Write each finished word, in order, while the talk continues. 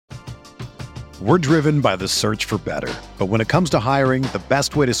We're driven by the search for better. But when it comes to hiring, the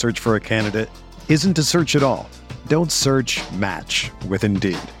best way to search for a candidate isn't to search at all. Don't search, match with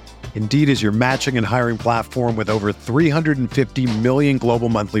Indeed. Indeed is your matching and hiring platform with over 350 million global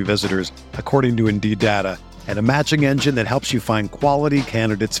monthly visitors, according to Indeed data, and a matching engine that helps you find quality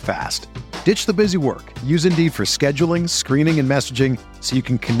candidates fast. Ditch the busy work. Use Indeed for scheduling, screening, and messaging so you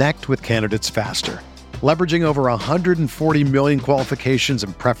can connect with candidates faster. Leveraging over 140 million qualifications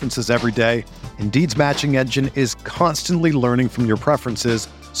and preferences every day, Indeed's matching engine is constantly learning from your preferences,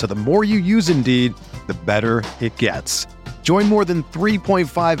 so the more you use Indeed, the better it gets. Join more than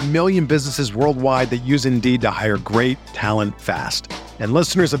 3.5 million businesses worldwide that use Indeed to hire great talent fast. And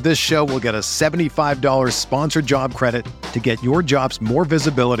listeners of this show will get a $75 sponsored job credit to get your jobs more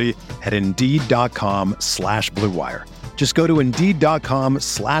visibility at Indeed.com/Blue Wire. Just go to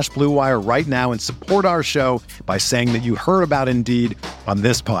Indeed.com/Blue Wire right now and support our show by saying that you heard about Indeed on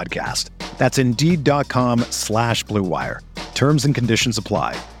this podcast. That's Indeed.com/Blue Wire. Terms and conditions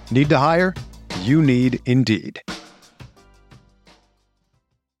apply. Need to hire? You need Indeed.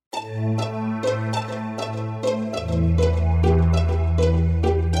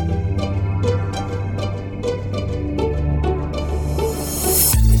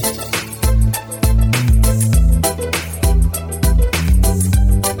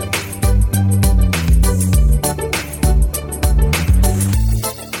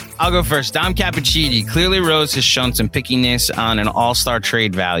 I'll go first. Dom Cappuccini. Clearly Rose has shown some pickiness on an all-star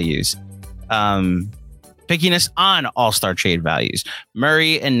trade values. Pickiness on all-star trade values.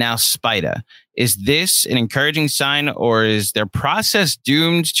 Murray and now Spida. Is this an encouraging sign, or is their process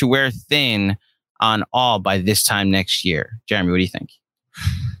doomed to wear thin on all by this time next year? Jeremy, what do you think?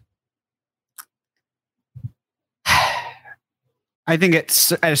 I think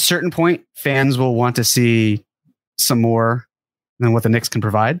at a certain point, fans will want to see some more than what the Knicks can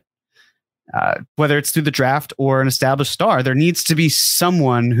provide. Whether it's through the draft or an established star, there needs to be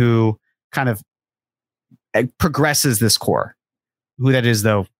someone who kind of progresses this core. Who that is,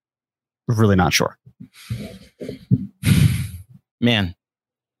 though, we're really not sure. Man,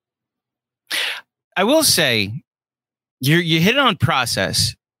 I will say you hit it on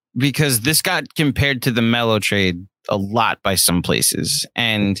process, because this got compared to the Melo trade a lot by some places.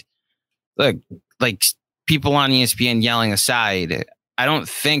 And look, like people on ESPN yelling aside, I don't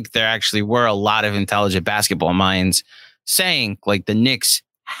think there actually were a lot of intelligent basketball minds saying like the Knicks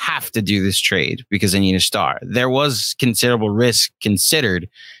have to do this trade because they need a star. There was considerable risk considered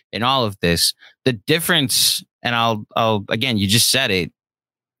in all of this. The difference, and I'll again, you just said it,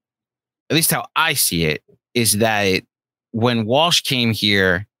 at least how I see it, is that when Walsh came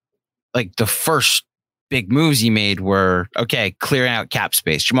here, like the first big moves he made were, okay, clearing out cap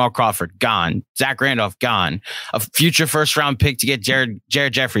space. Jamal Crawford, gone. Zach Randolph, gone. A future first round pick to get Jared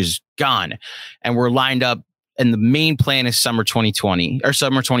Jeffries, gone. And we're lined up, and the main plan is summer 2020 or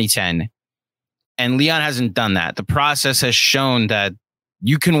summer 2010. And Leon hasn't done that. The process has shown that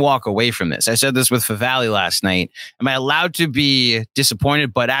you can walk away from this. I said this with Favali last night. Am I allowed to be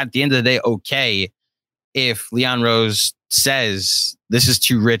disappointed, but at the end of the day, okay, if Leon Rose says this is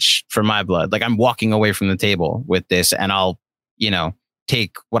too rich for my blood, like I'm walking away from the table with this, and I'll,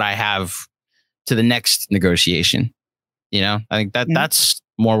 take what I have to the next negotiation. I think that's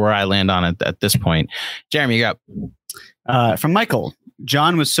more where I land on it at this point. Jeremy, you got from Michael.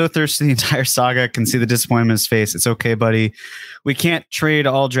 John was so thirsty the entire saga. Can see the disappointment in his face. It's okay, buddy. We can't trade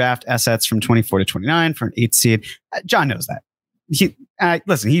all draft assets from 24 to 29 for an 8th seed. John knows that.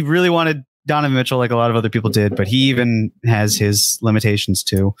 Listen, he really wanted Donovan Mitchell like a lot of other people did, but he even has his limitations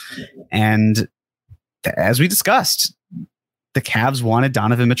too. And as we discussed, the Cavs wanted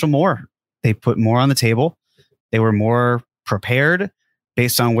Donovan Mitchell more. They put more on the table. They were more prepared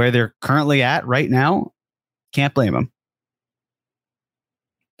based on where they're currently at right now. Can't blame them.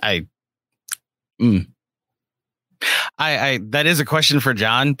 I that is a question for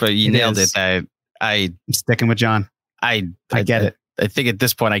John, but you nailed it. I'm sticking with John. I get it. I think at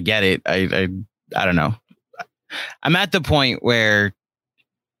this point I get it. I don't know. I'm at the point where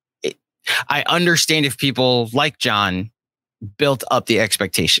I understand if people like John built up the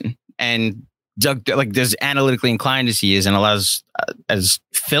expectation, and Doug, like as analytically inclined as he is, and allows as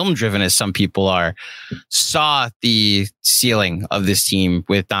film driven as some people are, saw the ceiling of this team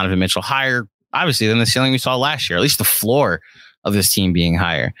with Donovan Mitchell higher, obviously, than the ceiling we saw last year. At least the floor of this team being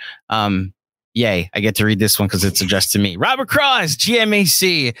higher. Yay, I get to read this one because it's addressed to me. Robert Cross,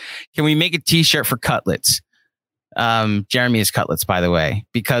 GMAC. Can we make a t-shirt for Cutlets? Jeremy is Cutlets, by the way,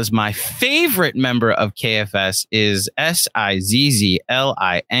 because my favorite member of KFS is SIZZLING.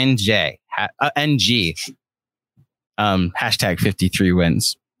 Hashtag 53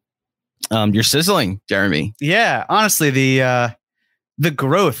 wins. You're sizzling, Jeremy. Yeah, honestly, the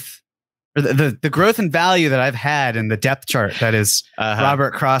growth, or the growth and value that I've had in the depth chart that is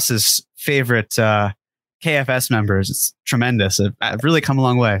Robert Cross's favorite KFS members, it's tremendous. I've really come a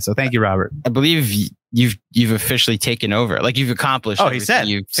long way. So thank you, Robert. I believe you've officially taken over. Like you've accomplished. Oh, he said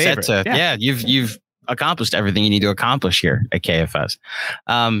you've favorite. set to. You've accomplished everything you need to accomplish here at KFS.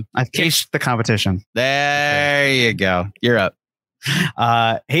 I've cased the competition. There you go. You're up.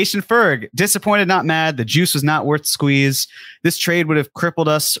 Haitian Ferg, disappointed, not mad. The juice was not worth the squeeze. This trade would have crippled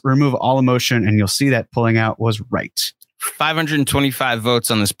us, remove all emotion, and you'll see that pulling out was right. 525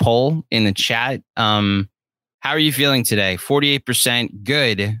 votes on this poll in the chat. How are you feeling today? 48%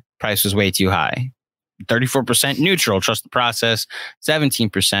 good, price was way too high. 34% neutral, trust the process.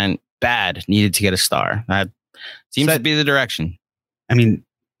 17% bad, needed to get a star. That seems to be the direction. I mean,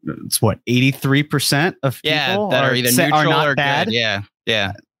 it's what, 83% of people that are either neutral not or bad. Good.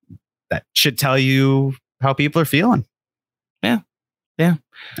 Yeah. That should tell you how people are feeling. Yeah,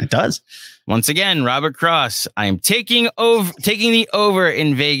 it does. Once again, Robert Cross, I am taking the over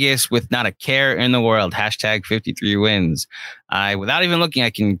in Vegas with not a care in the world. Hashtag 53 wins. Without even looking,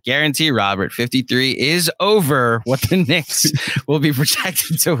 I can guarantee Robert 53 is over what the Knicks will be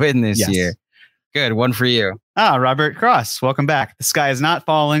projected to win this year. Good. One for you. Robert Cross, welcome back. The sky is not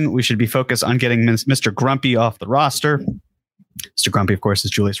falling. We should be focused on getting Mr. Grumpy off the roster. Mr. Grumpy, of course, is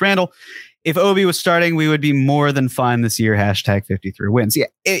Julius Randle. If Obi was starting, we would be more than fine this year. Hashtag 53 wins. Yeah,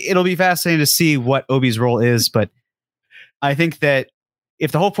 it'll be fascinating to see what Obi's role is, but I think that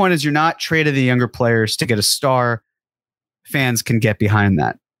if the whole point is you're not trading the younger players to get a star, fans can get behind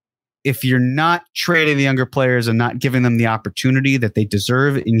that. If you're not trading the younger players and not giving them the opportunity that they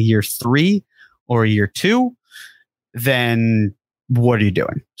deserve in year 3 or year 2, then what are you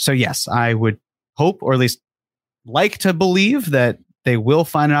doing? So yes, I would hope, or at least like to believe, that they will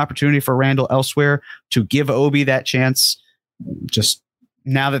find an opportunity for Randle elsewhere to give Obi that chance. Just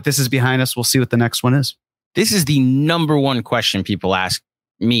now that this is behind us, we'll see what the next one is. This is the number one question people ask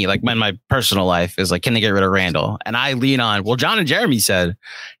me, like in my personal life, is like, can they get rid of Randle? And I lean on, well, John and Jeremy said,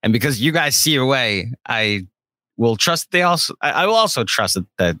 and because you guys see a way, I will trust I will also trust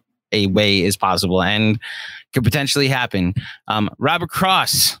that a way is possible and could potentially happen. Robert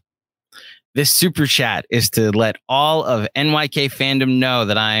Cross, this super chat is to let all of NYK fandom know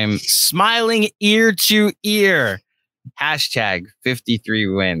that I'm smiling ear to ear. Hashtag 53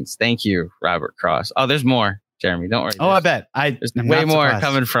 wins. Thank you, Robert Cross. Oh, there's more, Jeremy. Don't worry. I bet. There's way more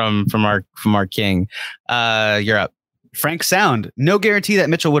coming from our king. You're up. Frank Sound. No guarantee that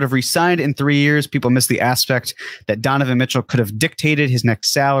Mitchell would have re-signed in 3 years. People miss the aspect that Donovan Mitchell could have dictated his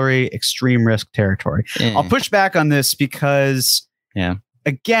next salary. Extreme risk territory. I'll push back on this because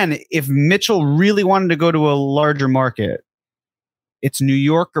again, if Mitchell really wanted to go to a larger market, it's New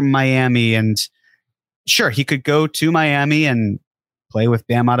York or Miami. And sure, he could go to Miami and play with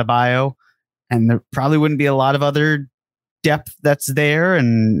Bam Adebayo, and there probably wouldn't be a lot of other depth that's there.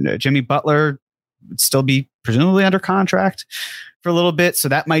 And Jimmy Butler would still be presumably under contract for a little bit. So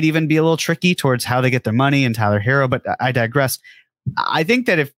that might even be a little tricky towards how they get their money and Tyler Hero. But I digress. I think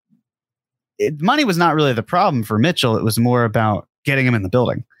that if money was not really the problem for Mitchell, it was more about getting him in the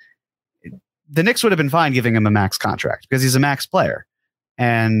building. The Knicks would have been fine giving him a max contract because he's a max player,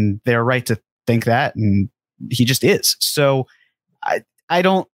 and they're right to think that, and he just is. So I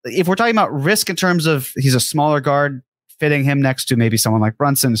don't, if we're talking about risk in terms of he's a smaller guard, fitting him next to maybe someone like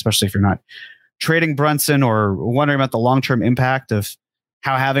Brunson, especially if you're not trading Brunson or wondering about the long-term impact of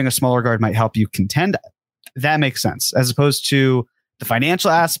how having a smaller guard might help you contend, that makes sense. As opposed to the financial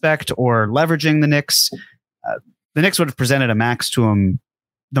aspect or leveraging the Knicks, the Knicks would have presented a max to him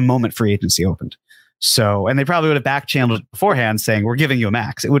the moment free agency opened. So, and they probably would have back-channeled it beforehand saying, we're giving you a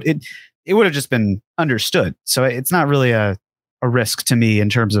max. It would have just been understood. So it's not really a risk to me in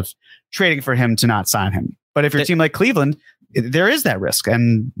terms of trading for him to not sign him. But if you're a team like Cleveland, there is that risk,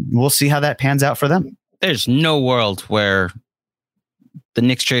 and we'll see how that pans out for them. There's no world where the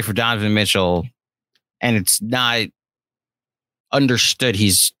Knicks trade for Donovan Mitchell and it's not understood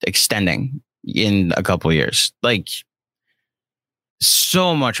he's extending in a couple of years. Like,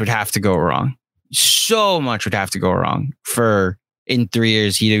 so much would have to go wrong. So much would have to go wrong for in 3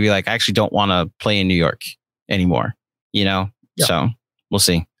 years he'd be like, I actually don't want to play in New York anymore. You know? Yeah. So we'll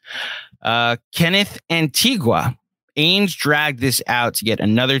see. Kenneth Antigua. Ainge dragged this out to get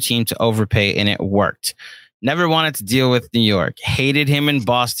another team to overpay, and it worked. Never wanted to deal with New York. Hated him in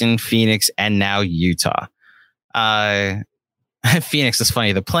Boston, Phoenix, and now Utah. Phoenix is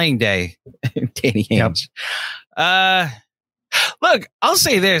funny. The playing day, Danny Ainge. Yep. Look, I'll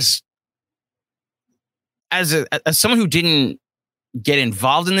say this. As someone who didn't get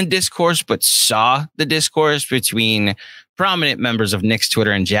involved in the discourse, but saw the discourse between prominent members of Knicks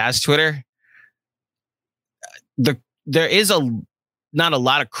Twitter and Jazz Twitter, there is not a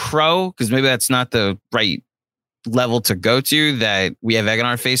lot of crow, because maybe that's not the right level to go to, that we have egg on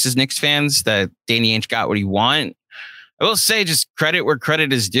our faces, Knicks fans, that Danny Ainge got what he want. I will say, just credit where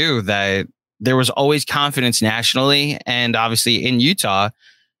credit is due, that there was always confidence nationally and obviously in Utah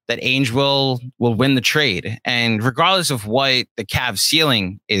that Ainge will win the trade. And regardless of what the Cavs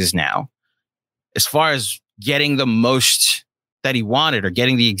ceiling is now, as far as getting the most that he wanted or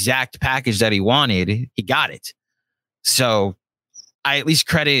getting the exact package that he wanted, he got it. So I at least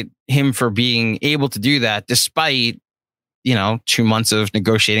credit him for being able to do that despite, 2 months of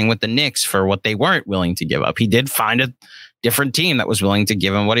negotiating with the Knicks for what they weren't willing to give up. He did find a different team that was willing to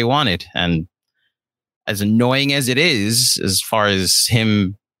give him what he wanted. And as annoying as it is, as far as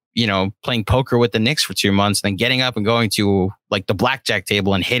him, playing poker with the Knicks for 2 months and then getting up and going to like the blackjack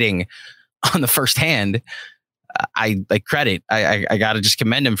table and hitting on the first hand, I like credit. I got to just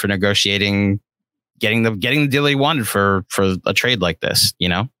commend him for negotiating, getting the deal he wanted for a trade like this,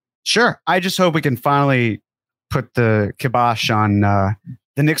 Sure. I just hope we can finally put the kibosh on the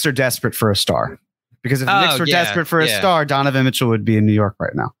Knicks are desperate for a star. Because if the Knicks were desperate for a star, Donovan Mitchell would be in New York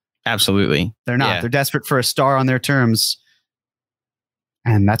right now. Absolutely. They're not. They're desperate for a star on their terms.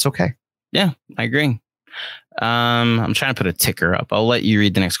 And that's okay. Yeah, I agree. I'm trying to put a ticker up. I'll let you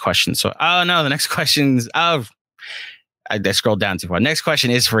read the next question. So, the next question's... I scrolled down too far. Next question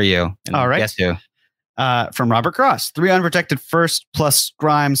is for you. All right. Guess who? From Robert Cross. 3 unprotected first plus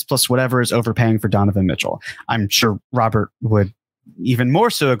Grimes plus whatever is overpaying for Donovan Mitchell. I'm sure Robert would even more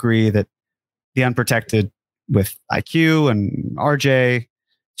so agree that the unprotected with IQ and RJ,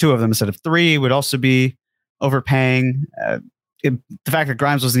 2 of them instead of 3, would also be overpaying. The fact that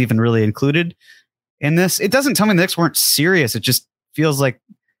Grimes wasn't even really included in this, it doesn't tell me the Knicks weren't serious. It just feels like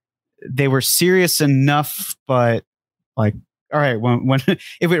they were serious enough, but like, all right, when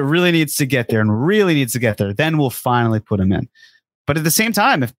if it really needs to get there, then we'll finally put him in. But at the same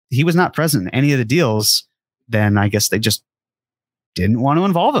time, if he was not present in any of the deals, then I guess they just didn't want to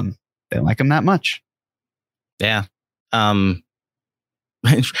involve him. They don't like him that much. Yeah.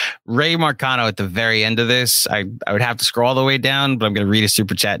 Ray Marcano at the very end of this, I would have to scroll all the way down, but I'm going to read a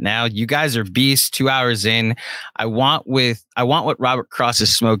super chat now. You guys are beasts. 2 hours in. I want what Robert Cross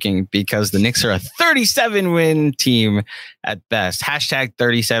is smoking, because the Knicks are a 37 win team at best. Hashtag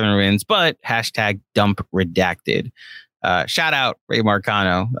 37 wins, but hashtag dump redacted. Shout out Ray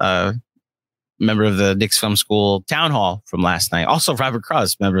Marcano, member of the Knicks Film School Town Hall from last night. Also Robert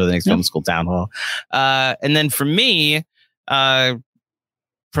Cross, member of the Knicks Film School Town Hall. And then for me,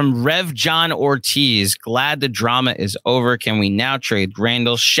 from Rev John Ortiz, glad the drama is over. Can we now trade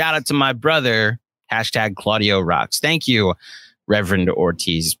Randall? Shout out to my brother. Hashtag Claudio Rocks. Thank you, Reverend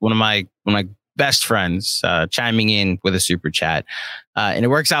Ortiz. One of my best friends chiming in with a super chat. And it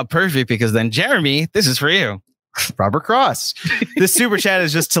works out perfect because then Jeremy, this is for you. Robert Cross. This super chat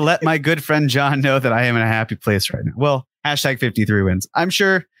is just to let my good friend John know that I am in a happy place right now. Well, hashtag 53 wins. I'm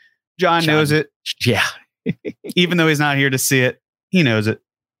sure John knows it. Yeah. Even though he's not here to see it, he knows it.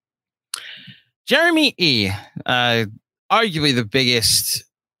 Jeremy E., arguably the biggest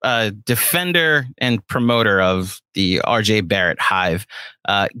defender and promoter of the RJ Barrett hive.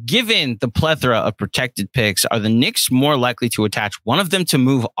 Given the plethora of protected picks, are the Knicks more likely to attach one of them to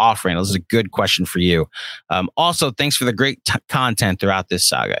move off Randall? This is a good question for you. Also, thanks for the great content throughout this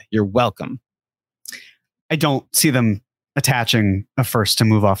saga. You're welcome. I don't see them attaching a first to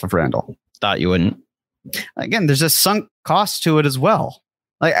move off of Randall. Thought you wouldn't. Again, there's a sunk cost to it as well.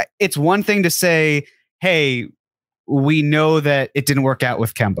 Like, it's one thing to say, hey, we know that it didn't work out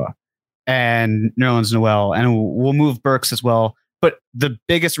with Kemba and Nerlens Noel, and we'll move Burks as well. But the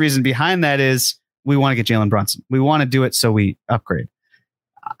biggest reason behind that is we want to get Jalen Brunson. We want to do it so we upgrade.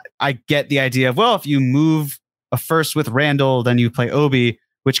 I get the idea of, well, if you move a first with Randall, then you play Obi,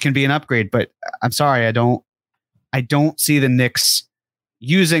 which can be an upgrade. But I'm sorry, I don't see the Knicks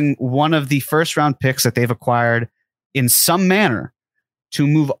using one of the first round picks that they've acquired in some manner to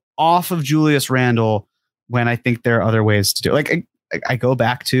move off of Julius Randle when I think there are other ways to do it. Like, I go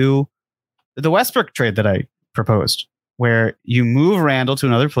back to the Westbrook trade that I proposed, where you move Randle to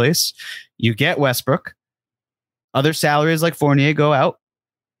another place, you get Westbrook, other salaries like Fournier go out,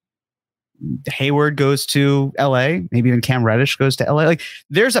 Hayward goes to LA, maybe even Cam Reddish goes to LA. Like,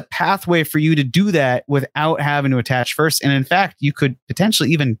 there's a pathway for you to do that without having to attach first. And in fact, you could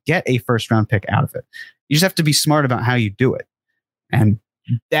potentially even get a first round pick out of it. You just have to be smart about how you do it. And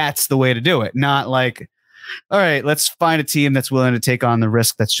that's the way to do it. Not like, all right, let's find a team that's willing to take on the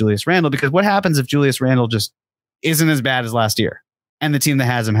risk that's Julius Randle. Because what happens if Julius Randle just isn't as bad as last year? and the team that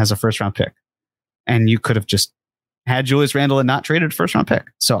has him has a first round pick. And you could have just had Julius Randle and not traded a first round pick.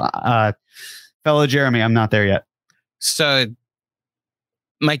 So, fellow Jeremy, I'm not there yet. So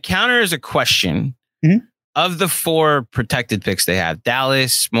my counter is a question. Of the 4 protected picks they have,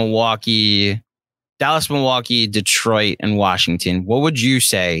 Dallas, Milwaukee, Detroit, and Washington, what would you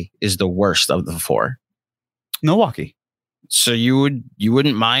say is the worst of the 4? Milwaukee. So you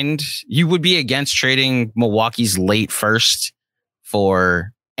wouldn't mind, you would be against trading Milwaukee's late first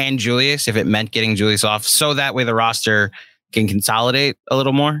for and Julius if it meant getting Julius off, so that way the roster can consolidate a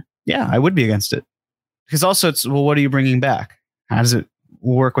little more? Yeah, I would be against it. Because also it's, well, what are you bringing back? How does it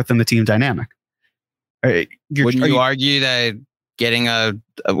work within the team dynamic? Wouldn't you argue that getting a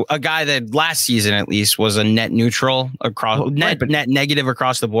guy that last season at least was a net neutral across net negative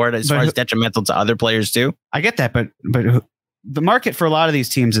across the board as far as detrimental to other players too? I get that, but the market for a lot of these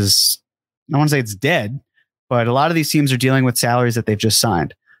teams is, I don't want to say it's dead, but a lot of these teams are dealing with salaries that they've just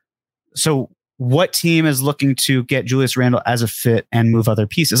signed. So what team is looking to get Julius Randle as a fit and move other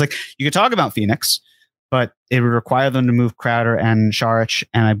pieces? Like, you could talk about Phoenix, but it would require them to move Crowder and Saric,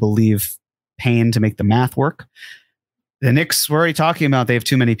 and I believe Payne to make the math work. The Knicks, we're already talking about they have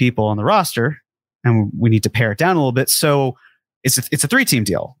too many people on the roster, and we need to pare it down a little bit. So it's a 3-team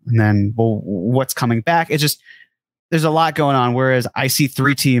deal. And then, well, what's coming back? It's just, there's a lot going on. Whereas I see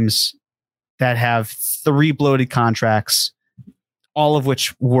 3 teams that have 3 bloated contracts, all of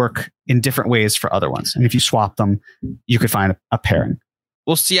which work in different ways for other ones. And if you swap them, you could find a pairing.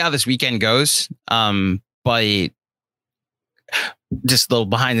 We'll see how this weekend goes. But just a little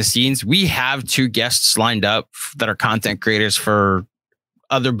behind the scenes, we have 2 guests lined up that are content creators for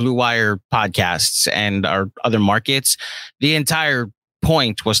other Blue Wire podcasts and our other markets. The entire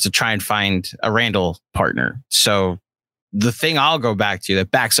point was to try and find a Randle partner. So the thing I'll go back to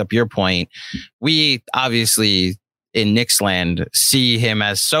that backs up your point, we obviously in Knicks land see him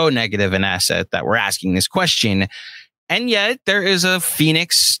as so negative an asset that we're asking this question. And yet there is a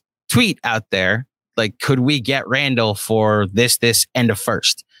Phoenix tweet out there. Like, could we get Randle for this, and a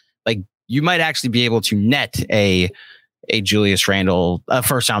first? Like, you might actually be able to net a Julius Randle, a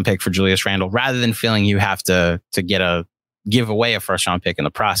first round pick for Julius Randle, rather than feeling you have to give away a first round pick in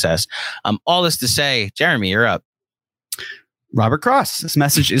the process. All this to say, Jeremy, you're up. Robert Cross, this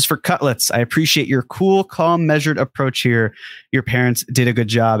message is for Cutlets. I appreciate your cool, calm, measured approach here. Your parents did a good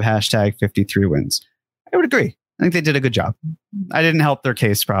job. Hashtag 53 wins. I would agree. I think they did a good job. I didn't help their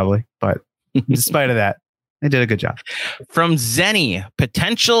case probably, but in spite of that, they did a good job. From Zenny,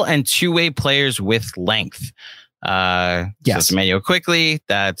 potential and 2-way players with length. Yes. So that's Emmanuel Quickley.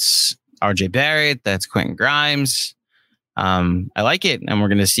 That's RJ Barrett. That's Quentin Grimes. I like it. And we're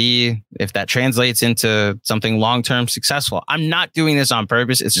going to see if that translates into something long-term successful. I'm not doing this on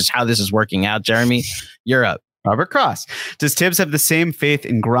purpose. It's just how this is working out. Jeremy, you're up. Robert Cross. Does Tibbs have the same faith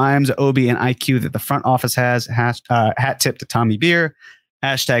in Grimes, Obi, and IQ that the front office has? Hat tip to Tommy Beer.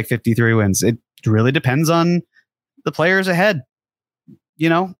 Hashtag 53 wins. It really depends on the players ahead. You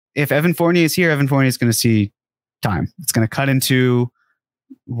know, if Evan Fournier is here, Evan Fournier is going to see time. It's going to cut into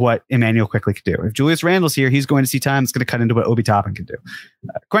what Emmanuel Quickley could do. If Julius Randle's here, he's going to see time. It's going to cut into what Obi Toppin can do.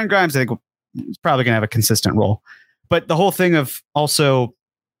 Quentin Grimes, I think, is probably going to have a consistent role. But the whole thing of also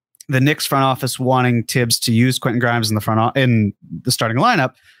the Knicks front office wanting Tibbs to use Quentin Grimes in the starting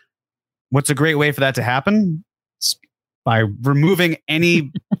lineup, what's a great way for that to happen? By removing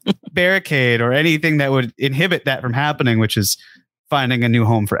any barricade or anything that would inhibit that from happening, which is finding a new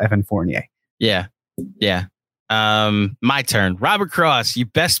home for Evan Fournier. Yeah. My turn. Robert Cross, you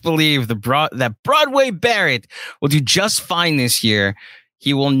best believe that Broadway Barrett will do just fine this year.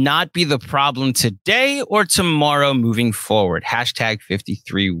 He will not be the problem today or tomorrow moving forward. Hashtag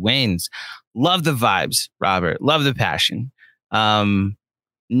 53 wins. Love the vibes, Robert. Love the passion.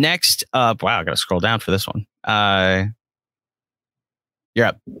 Next up, wow, I got to scroll down for this one. You're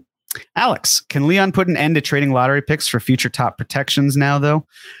up. Alex, can Leon put an end to trading lottery picks for future top protections now, though?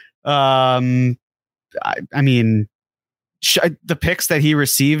 I mean, the picks that he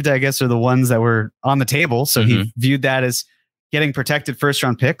received, I guess, are the ones that were on the table. So he viewed that as getting protected first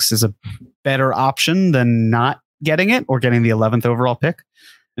round picks is a better option than not getting it or getting the 11th overall pick.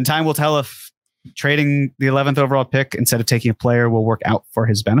 And time will tell if trading the 11th overall pick instead of taking a player will work out for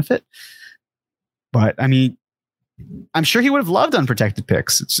his benefit. But I mean, I'm sure he would have loved unprotected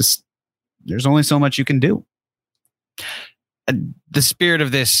picks. It's just, there's only so much you can do. The spirit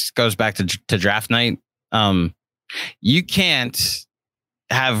of this goes back to draft night. You can't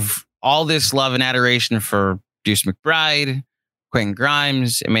have all this love and adoration for Deuce McBride, Quentin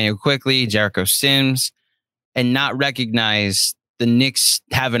Grimes, Emmanuel Quickley, Jericho Sims, and not recognize the Knicks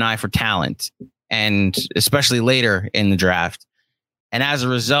have an eye for talent. And especially later in the draft, And as a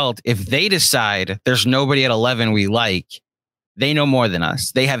result, if they decide there's nobody at 11 we like, they know more than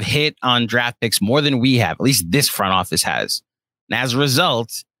us. They have hit on draft picks more than we have. At least this front office has. And as a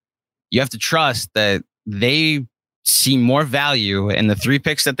result, you have to trust that they see more value in the 3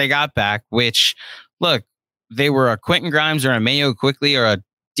 picks that they got back, which, look, they were a Quentin Grimes or a Mayo Quickly or a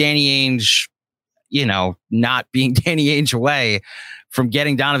Danny Ainge, not being Danny Ainge away from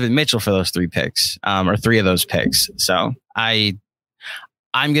getting Donovan Mitchell for those 3 picks, or 3 of those picks. So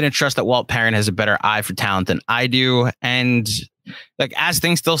I'm going to trust that Walt Perrin has a better eye for talent than I do. And like, as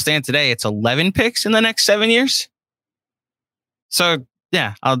things still stand today, it's 11 picks in the next 7 years. So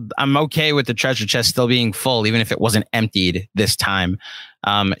yeah, I'm okay with the treasure chest still being full, even if it wasn't emptied this time.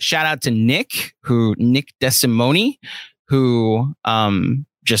 Shout out to Nick Desimoni, who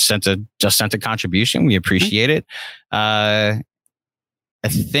just sent a contribution. We appreciate it. I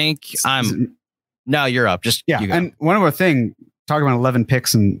think no, you're up. Just yeah. And one more thing, talking about 11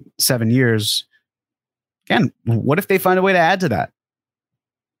 picks in 7 years. Again, what if they find a way to add to that?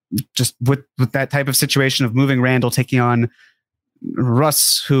 Just with that type of situation of moving Randall, taking on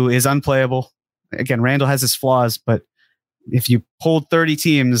Russ, who is unplayable. Again, Randall has his flaws, but if you polled 30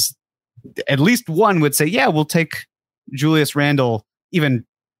 teams, at least one would say, yeah, we'll take Julius Randle even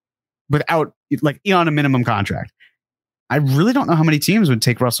without, like, on a minimum contract. I really don't know how many teams would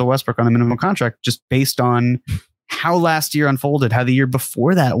take Russell Westbrook on a minimum contract just based on how last year unfolded, how the year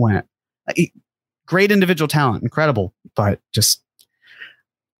before that went. Great individual talent, incredible, but just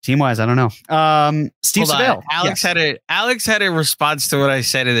team-wise, I don't know. Steve Savale. Alex had a response to what I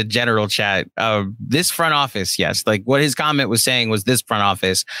said in the general chat. This front office, yes. Like, what his comment was saying was this front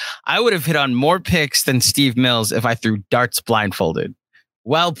office. I would have hit on more picks than Steve Mills if I threw darts blindfolded.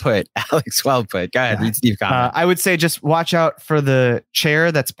 Well put, Alex. Well put. Go ahead, read Steve's comment. I would say just watch out for the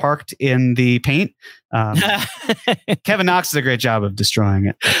chair that's parked in the paint. Kevin Knox does a great job of destroying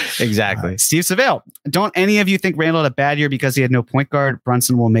it. Exactly. Steve Savale. Don't any of you think Randall had a bad year because he had no point guard?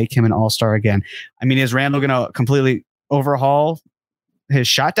 Brunson will make him an all-star again. I mean, is Randall going to completely overhaul his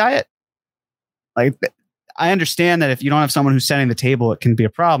shot diet? Like, I understand that if you don't have someone who's setting the table, it can be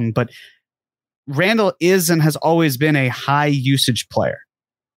a problem, but Randall is and has always been a high usage player.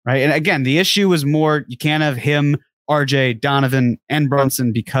 Right. And again, the issue was more, you can't have him, RJ, Donovan, and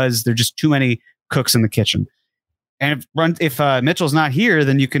Brunson because there're just too many cooks in the kitchen. And if Mitchell's not here,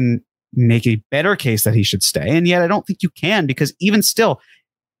 then you can make a better case that he should stay. And yet I don't think you can, because even still,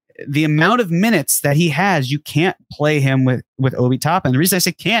 the amount of minutes that he has, you can't play him with Obi Toppin. And the reason I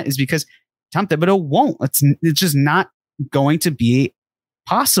say can't is because Tom Thibodeau won't. It's just not going to be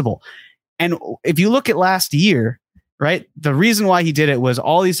possible. And if you look at last year, right, the reason why he did it was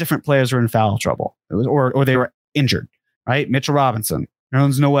all these different players were in foul trouble. It was, or they were injured, right? Mitchell Robinson,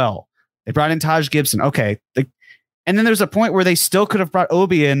 Nerlens Noel. They brought in Taj Gibson. Okay. And then there's a point where they still could have brought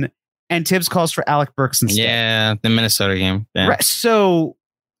Obi in, and Tibbs calls for Alec Burks instead. Yeah, the Minnesota game. Yeah. Right. So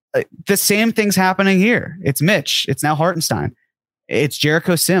the same thing's happening here. It's Mitch. It's now Hartenstein. It's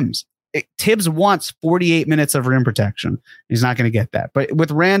Jericho Sims. Tibbs wants 48 minutes of rim protection. He's not going to get that. But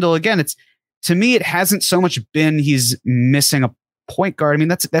with Randall, again, to me, it hasn't so much been he's missing a point guard. I mean,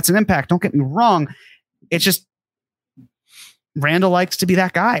 that's an impact. Don't get me wrong. It's just Randall likes to be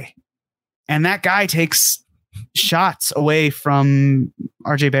that guy. And that guy takes shots away from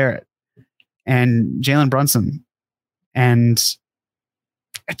RJ Barrett and Jalen Brunson. And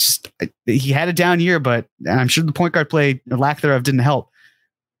he had a down year, but I'm sure the point guard play, or lack thereof, didn't help.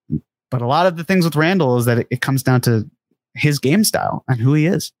 But a lot of the things with Randall is that it comes down to his game style and who he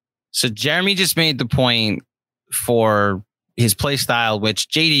is. So Jeremy just made the point for his play style, which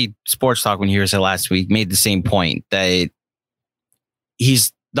JD Sports Talk, when he was here last week, made the same point, that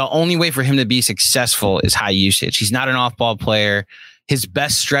he's the only way for him to be successful is high usage. He's not an off-ball player. His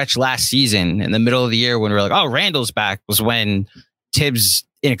best stretch last season in the middle of the year when we were like, oh, Randall's back, was when Tibbs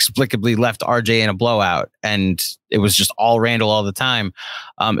inexplicably left RJ in a blowout, and it was just all Randall all the time.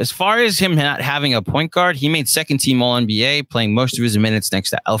 As far as him not having a point guard, he made second team All NBA, playing most of his minutes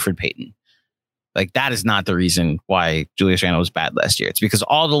next to Elfrid Payton. Like, that is not the reason why Julius Randle was bad last year. It's because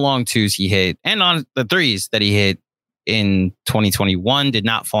all the long twos he hit and on the threes that he hit in 2021 did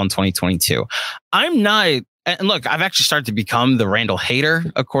not fall in 2022. I'm not, and look, I've actually started to become the Randle hater,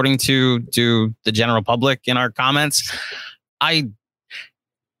 according to the general public in our comments.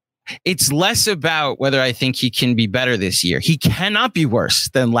 It's less about whether I think he can be better this year. He cannot be worse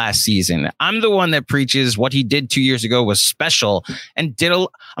than last season. I'm the one that preaches what he did 2 years ago was special, and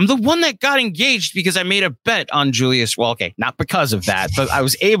I'm the one that got engaged because I made a bet on Julius. Well, okay, not because of that, but I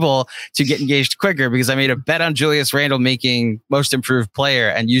was able to get engaged quicker because I made a bet on Julius Randle making most improved player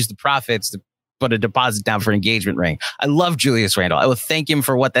and used the profits to put a deposit down for an engagement ring. I love Julius Randle. I will thank him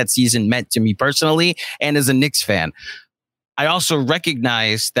for what that season meant to me personally and as a Knicks fan. I also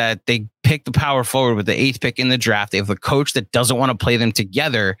recognize that they picked the power forward with the 8th pick in the draft. They have a coach that doesn't want to play them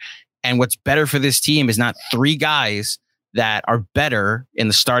together. And what's better for this team is not 3 guys that are better in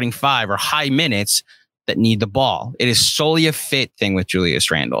the starting 5 or high minutes that need the ball. It is solely a fit thing with Julius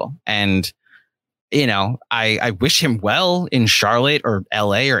Randle. And, you know, I wish him well in Charlotte or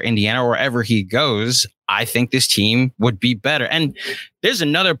LA or Indiana or wherever he goes. I think this team would be better. And there's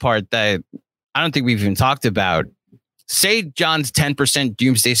another part that I don't think we've even talked about. Say John's 10%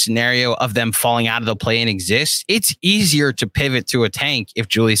 doomsday scenario of them falling out of the play-in exists. It's easier to pivot to a tank if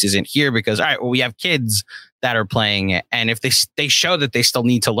Julius isn't here because, all right, well, we have kids that are playing it. And if they show that they still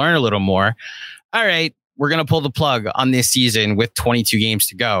need to learn a little more, all right, we're going to pull the plug on this season with 22 games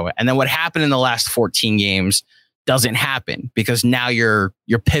to go. And then what happened in the last 14 games doesn't happen because now you're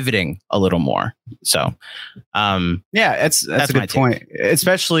pivoting a little more. So, yeah, that's a good point.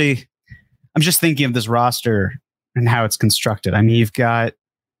 Especially, I'm just thinking of this roster and how it's constructed. I mean, you've got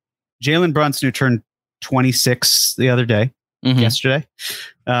Jalen Brunson, who turned 26 the other day, yesterday.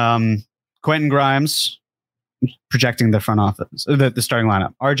 Quentin Grimes, projecting the front office, the starting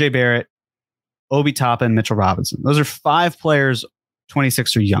lineup. RJ Barrett, Obi Toppin, Mitchell Robinson. Those are 5 players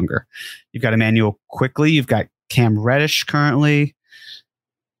 26 or younger. You've got Emmanuel Quickley. You've got Cam Reddish currently.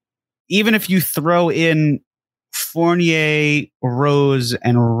 Even if you throw in Fournier, Rose,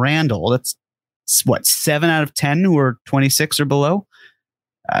 and Randall, that's what, 7 out of 10 who are 26 or below.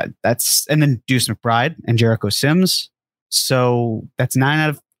 And then Deuce McBride and Jericho Sims. So that's 9 out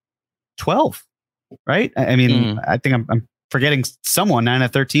of 12, right? I mean, I think I'm forgetting someone. 9 out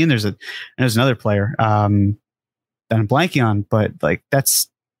of 13. There's another player that I'm blanking on, but like that's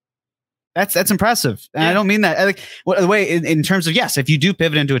impressive. And I don't mean that like the way in terms of, yes, if you do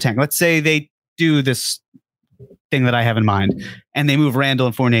pivot into a tank, let's say they do this thing that I have in mind and they move Randall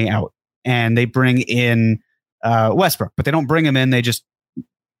and Fournier out and they bring in Westbrook, but they don't bring him in. They just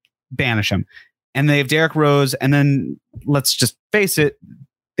banish him. And they have Derrick Rose. And then let's just face it,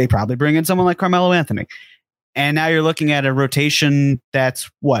 they probably bring in someone like Carmelo Anthony. And now you're looking at a rotation that's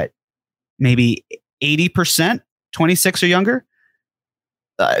what, maybe 80%, 26 or younger.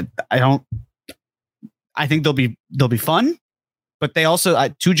 I think they'll be fun, but they also,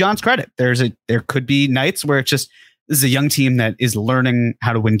 to John's credit, there could be nights where it's just, this is a young team that is learning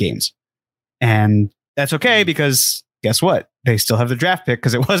how to win games. And that's okay because guess what? They still have the draft pick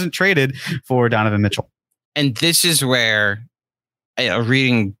because it wasn't traded for Donovan Mitchell. And this is where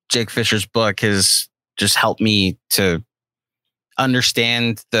reading Jake Fisher's book has just helped me to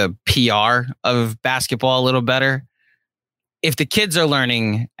understand the PR of basketball a little better. If the kids are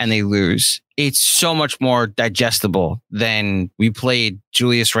learning and they lose, it's so much more digestible than we played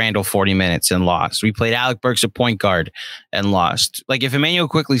Julius Randle 40 minutes and lost. We played Alec Burks at point guard and lost. Like if Emmanuel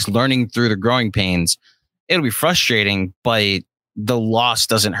Quickley's learning through the growing pains, it'll be frustrating, but the loss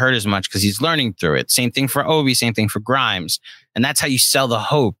doesn't hurt as much because he's learning through it. Same thing for Obi, same thing for Grimes. And that's how you sell the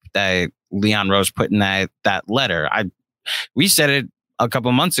hope that Leon Rose put in that letter. We said it a couple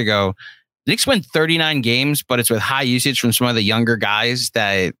of months ago. The Knicks win 39 games, but it's with high usage from some of the younger guys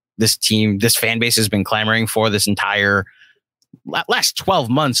that this fan base has been clamoring for this entire last 12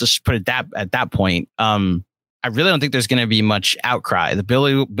 months. Let's put it at that point. I really don't think there's going to be much outcry. The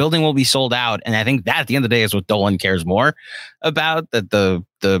building will be sold out. And I think that at the end of the day is what Dolan cares more about, that the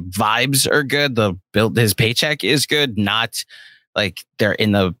vibes are good. His paycheck is good. Not like they're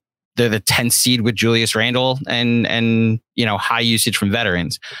the 10th seed with Julius Randle and high usage from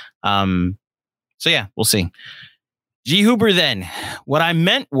veterans. So yeah, we'll see. G Huber then. What I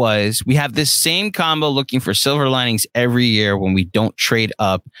meant was we have this same combo looking for silver linings every year when we don't trade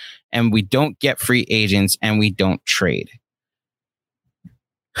up and we don't get free agents and we don't trade.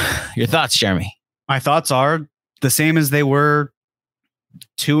 Your thoughts, Jeremy? My thoughts are the same as they were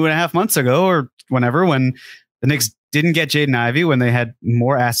 2.5 months ago or whenever, when the Knicks didn't get Jaden Ivey, when they had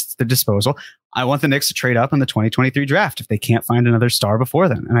more assets at their disposal. I want the Knicks to trade up in the 2023 draft if they can't find another star before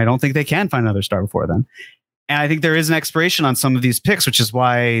then. And I don't think they can find another star before then. And I think there is an expiration on some of these picks, which is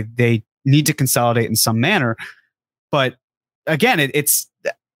why they need to consolidate in some manner. But again,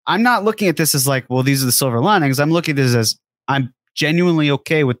 I'm not looking at this as like, well, these are the silver linings. I'm looking at this as I'm genuinely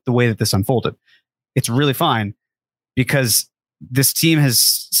okay with the way that this unfolded. It's really fine because this team is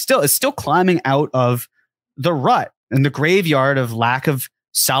still climbing out of the rut and the graveyard of lack of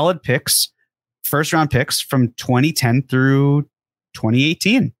solid picks, first round picks from 2010 through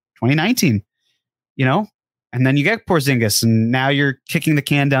 2018, 2019, and then you get Porzingis and now you're kicking the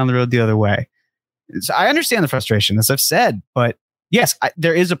can down the road the other way. So I understand the frustration, as I've said, but yes,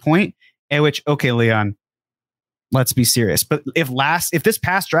 there is a point. okay, Leon, let's be serious. But if this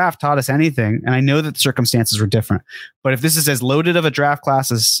past draft taught us anything, and I know that the circumstances were different, but if this is as loaded of a draft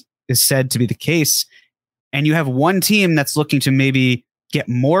class as is said to be the case, and you have one team that's looking to maybe get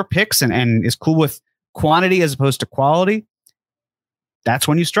more picks and is cool with quantity as opposed to quality, that's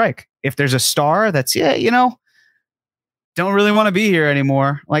when you strike. If there's a star that's, don't really want to be here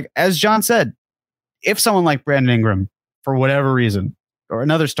anymore. Like, as John said, if someone like Brandon Ingram, for whatever reason, or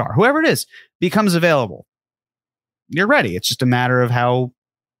another star, whoever it is, becomes available, you're ready. It's just a matter of how,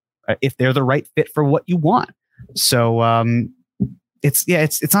 if they're the right fit for what you want. So it's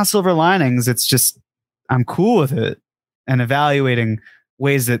not silver linings. It's just, I'm cool with it and evaluating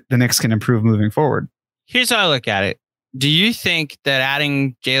ways that the Knicks can improve moving forward. Here's how I look at it. Do you think that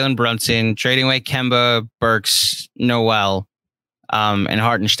adding Jalen Brunson, trading away Kemba, Burks, Noel, and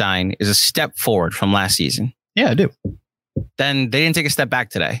Hartenstein is a step forward from last season? Yeah, I do. Then they didn't take a step back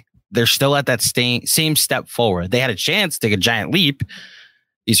today. They're still at that same step forward. They had a chance to take a giant leap.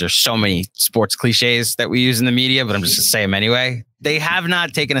 These are so many sports cliches that we use in the media, but I'm just going to say them anyway. They have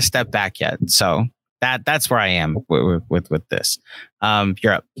not taken a step back yet. So that's where I am with this.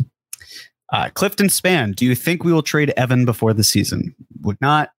 You're up. Clifton Span, do you think we will trade Evan before the season? Would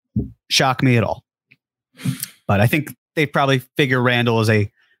not shock me at all. But I think they probably figure Randall is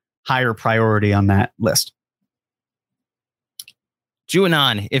a higher priority on that list.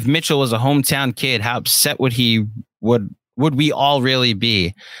 Juanon, if Mitchell was a hometown kid, how upset would we all really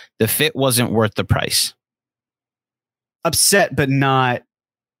be? The fit wasn't worth the price. Upset, but not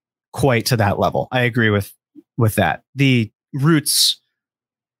quite to that level. I agree with that. The roots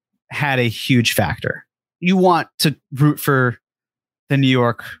had a huge factor. You want to root for the New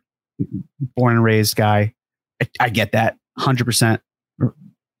York born and raised guy. I get that 100%.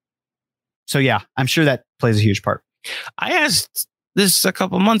 So yeah, I'm sure that plays a huge part. I asked this a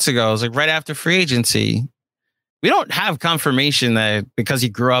couple months ago. I was like, right after free agency, we don't have confirmation that because he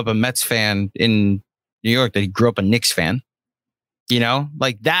grew up a Mets fan in New York, that he grew up a Knicks fan.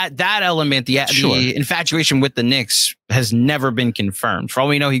 Like that element, the infatuation with the Knicks has never been confirmed. For all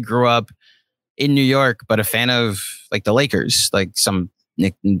we know, he grew up in New York, but a fan of like the Lakers, like some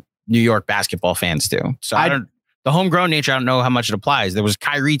New York basketball fans do. So the homegrown nature, I don't know how much it applies. There was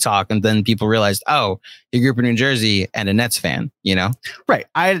Kyrie talk, and then people realized, oh, he grew up in New Jersey and a Nets fan, Right.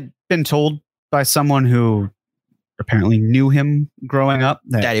 I had been told by someone who apparently knew him growing up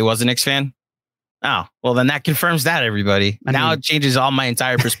that he was a Knicks fan. Oh, well, then that confirms that, everybody. Now it changes all my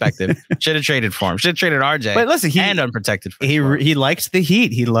entire perspective. Should have traded for him. Should have traded RJ. But listen, and unprotected. He liked the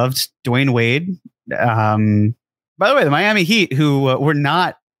Heat. He loved Dwayne Wade. By the way, the Miami Heat, who were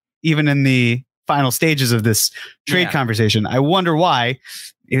not even in the final stages of this trade conversation. I wonder why.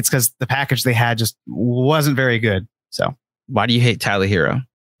 It's because the package they had just wasn't very good. So why do you hate Tyler Hero?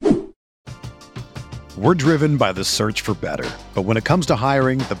 We're driven by the search for better. But when it comes to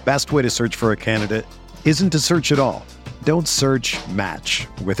hiring, the best way to search for a candidate isn't to search at all. Don't search, match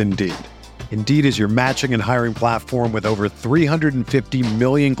with Indeed. Indeed is your matching and hiring platform with over 350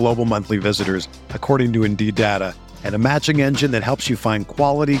 million global monthly visitors, according to Indeed data, and a matching engine that helps you find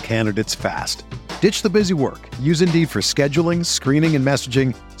quality candidates fast. Ditch the busy work. Use Indeed for scheduling, screening, and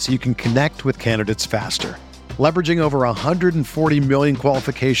messaging so you can connect with candidates faster. Leveraging over 140 million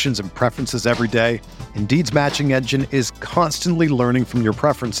qualifications and preferences every day, Indeed's matching engine is constantly learning from your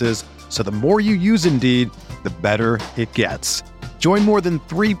preferences, so the more you use Indeed, the better it gets. Join more than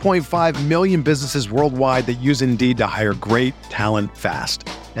 3.5 million businesses worldwide that use Indeed to hire great talent fast.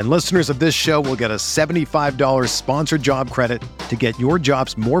 And listeners of this show will get a $75 sponsored job credit to get your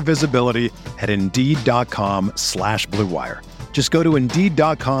jobs more visibility at Indeed.com/Blue Wire. Just go to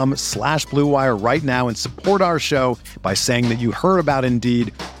Indeed.com/Blue Wire right now and support our show by saying that you heard about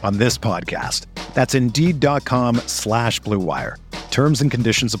Indeed on this podcast. That's Indeed.com/Blue Wire. Terms and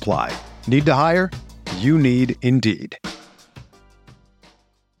conditions apply. Need to hire? You need Indeed.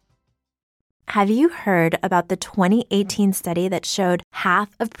 Have you heard about the 2018 study that showed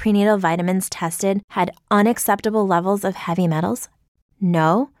half of prenatal vitamins tested had unacceptable levels of heavy metals?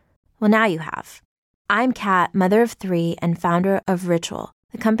 No? Well, now you have. I'm Kat, mother of 3 and founder of Ritual,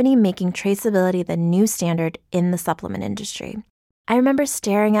 the company making traceability the new standard in the supplement industry. I remember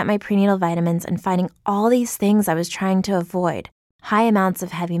staring at my prenatal vitamins and finding all these things I was trying to avoid: high amounts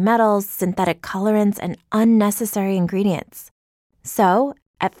of heavy metals, synthetic colorants, and unnecessary ingredients. So,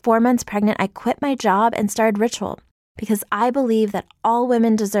 at 4 months pregnant, I quit my job and started Ritual because I believe that all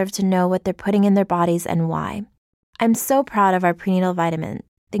women deserve to know what they're putting in their bodies and why. I'm so proud of our prenatal vitamin.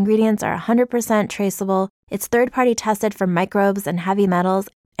 The ingredients are 100% traceable, it's third-party tested for microbes and heavy metals,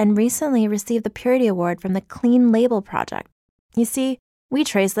 and recently received the Purity Award from the Clean Label Project. You see, We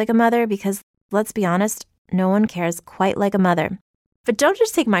trace like a mother because, let's be honest, no one cares quite like a mother. But don't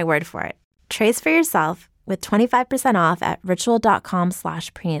just take my word for it. Trace for yourself with 25% off at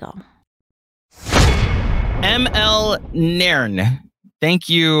ritual.com/prenatal. ML Nairn. Thank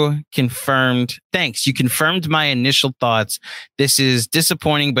you. Confirmed. Thanks. You confirmed my initial thoughts. This is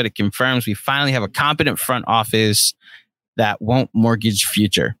disappointing, but it confirms we finally have a competent front office that won't mortgage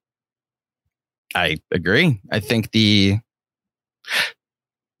future. I agree. I think it's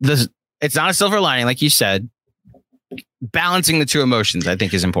not a silver lining, like you said. Balancing the two emotions, I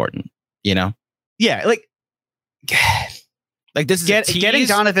think, is important. You know? Yeah, like this is getting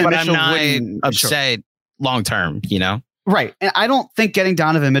Donovan but Mitchell I'm not upset long term. You know? Right. And I don't think getting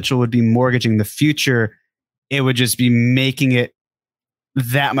Donovan Mitchell would be mortgaging the future. It would just be making it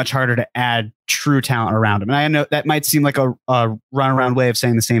that much harder to add true talent around him. And I know that might seem like a runaround way of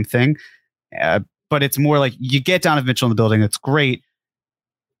saying the same thing, but it's more like you get Donovan Mitchell in the building. It's great.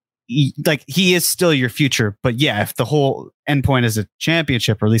 He is still your future. But yeah, if the whole endpoint is a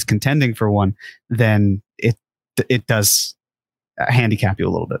championship or at least contending for one, then it does handicap you a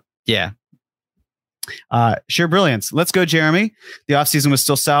little bit. Yeah. Sheer brilliance. Let's go, Jeremy. The offseason was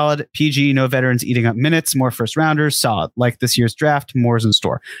still solid. PG, no veterans eating up minutes, more first rounders, solid. Like this year's draft, more is in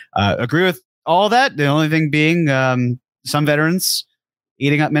store. Agree with all that. The only thing being some veterans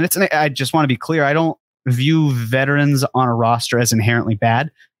eating up minutes. And I just want to be clear. I don't view veterans on a roster as inherently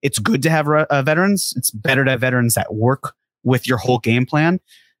bad. It's good to have veterans. It's better to have veterans that work with your whole game plan.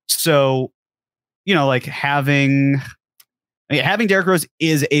 So, like having Derrick Rose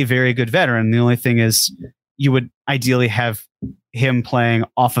is a very good veteran. The only thing is you would ideally have him playing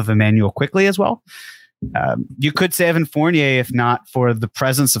off of Emmanuel quickly as well. You could say Evan Fournier, if not for the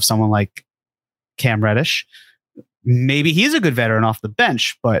presence of someone like Cam Reddish. Maybe he's a good veteran off the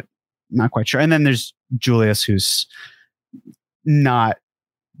bench, but not quite sure. And then there's Julius, who's not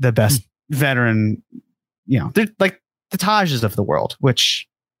the best veteran. They're like the Tajes of the world, which,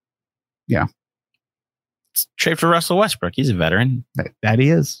 Trade for Russell Westbrook. He's a veteran. That he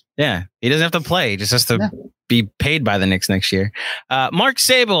is. Yeah. He doesn't have to play. He just has to be paid by the Knicks next year. Mark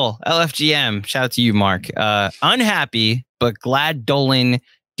Sable, LFGM. Shout out to you, Mark. Unhappy, but glad Dolan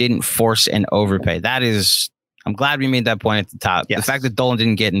didn't force an overpay. I'm glad we made that point at the top. Yes. The fact that Dolan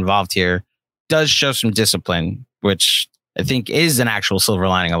didn't get involved here does show some discipline, which I think is an actual silver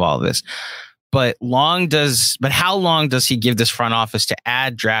lining of all of this. But how long does he give this front office to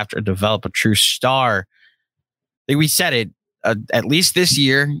add, draft, or develop a true star? We said it at least this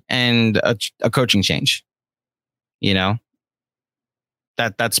year, and a coaching change.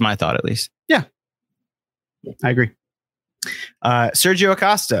 That's my thought, at least. Yeah, I agree. Sergio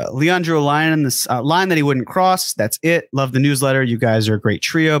Acosta, Leon drew a line in this line that he wouldn't cross. That's it. Love the newsletter. You guys are a great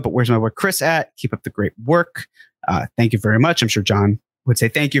trio. But where's my boy Chris at? Keep up the great work. Thank you very much. I'm sure John would say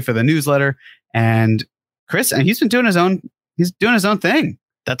thank you for the newsletter. And Chris, and he's been doing his own. He's doing his own thing.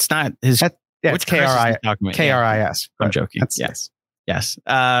 That's not his. Yeah, it's KRIS. I'm joking. Yes.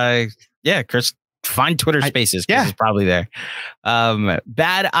 Chris, find Twitter Spaces. It's probably there.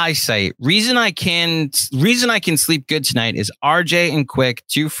 Bad eyesight. Reason I can sleep good tonight is RJ and Quick,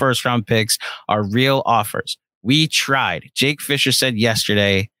 2 first-round picks, are real offers. We tried. Jake Fisher said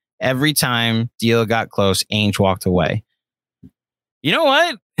yesterday, every time deal got close, Ainge walked away. You know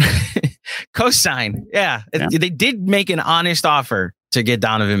what? Cosign. Yeah. They did make an honest offer to get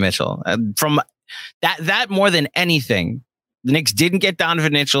Donovan Mitchell. From that more than anything, the Knicks didn't get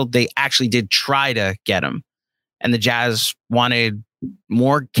Donovan Mitchell. They actually did try to get him. And the Jazz wanted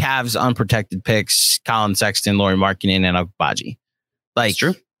more Cavs unprotected picks, Colin Sexton, Lauri Markkanen, and Agbaji. That's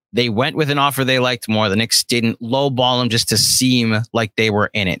true. They went with an offer they liked more. The Knicks didn't lowball them just to seem like they were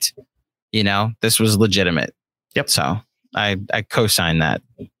in it. This was legitimate. Yep. So I co-sign that.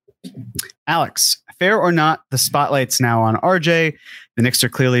 Alex, fair or not, the spotlight's now on RJ. The Knicks are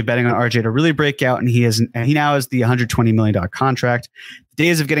clearly betting on RJ to really break out, and he now has the $120 million contract. The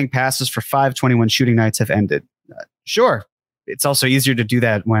days of getting passes for 5-21 shooting nights have ended. Sure, it's also easier to do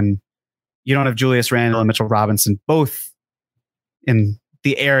that when you don't have Julius Randle and Mitchell Robinson both in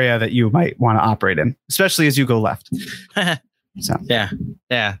the area that you might want to operate in, especially as you go left. So yeah.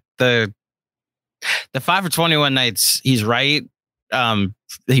 The 5-for-21 nights, he's right.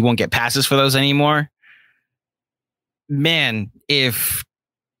 He won't get passes for those anymore. Man, if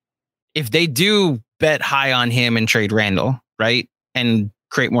they do bet high on him and trade Randall, right, and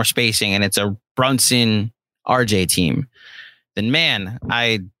create more spacing, and it's a Brunson RJ team, then man,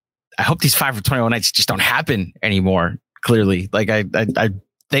 I hope these 5-for-21 nights just don't happen anymore. Clearly, like I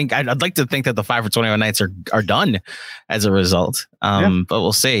think I'd like to think that the 5-for-21 nights are done as a result. But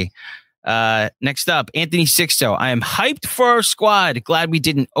we'll see. Next up, Anthony Sixto. I am hyped for our squad. Glad we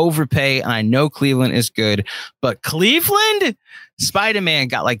didn't overpay. I know Cleveland is good, but Cleveland? Spider-Man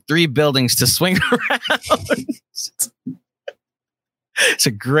got like 3 buildings to swing around. It's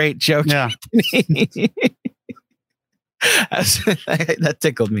a great joke. Yeah. That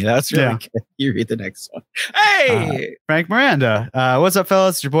tickled me. That's really good. You read the next one. Hey, Frank Miranda. What's up,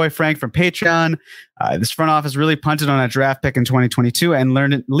 fellas? It's your boy Frank from Patreon. This front office really punted on a draft pick in 2022 and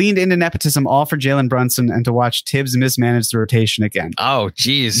leaned into nepotism all for Jalen Brunson and to watch Tibbs mismanage the rotation again. Oh,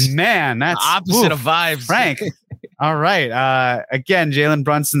 geez. Man, that's opposite of vibes. Frank. All right. Again, Jalen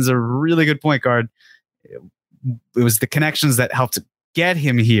Brunson's a really good point guard. It was the connections that helped get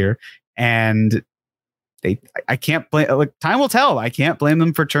him here. And I can't blame. Like, time will tell. I can't blame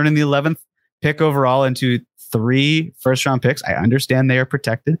them for turning the 11th pick overall into 3 first-round picks. I understand they are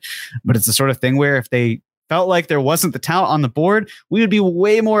protected, but it's the sort of thing where if they felt like there wasn't the talent on the board, we would be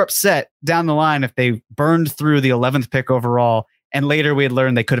way more upset down the line if they burned through the 11th pick overall, and later we had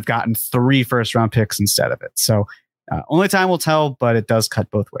learned they could have gotten 3 first-round picks instead of it. So only time will tell, but it does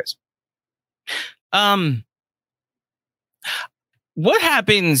cut both ways. What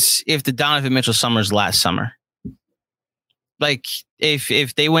happens if the Donovan Mitchell summers last summer? Like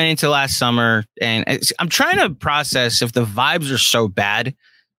if they went into last summer, and I'm trying to process if the vibes are so bad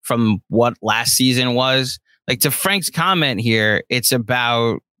from what last season was. Like, to Frank's comment here, it's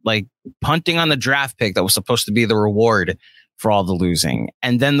about like punting on the draft pick that was supposed to be the reward for all the losing,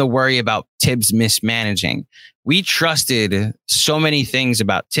 and then the worry about Tibbs mismanaging. We trusted so many things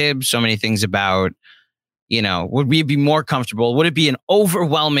about Tibbs, so many things about, would we be more comfortable? Would it be an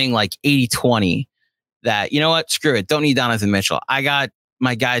overwhelming like 80-20 that, you know what, screw it, don't need Donovan Mitchell. I got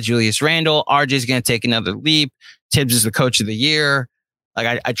my guy, Julius Randle. RJ's going to take another leap. Tibbs is the coach of the year.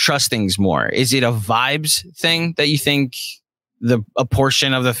 Like, I trust things more. Is it a vibes thing that you think a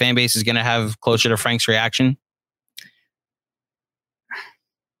portion of the fan base is going to have closer to Frank's reaction?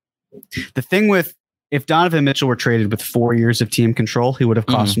 The thing with, if Donovan Mitchell were traded with 4 years of team control, he would have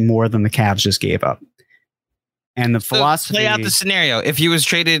cost more than the Cavs just gave up. And the philosophy... Play out the scenario. If he was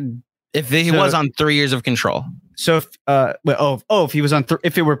traded, if he was on 3 years of control. So if he was on,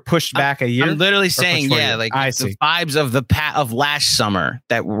 if it were pushed back a year, I'm literally saying, yeah, like the vibes of of last summer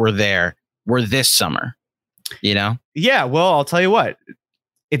that were there were this summer, Yeah. Well, I'll tell you what,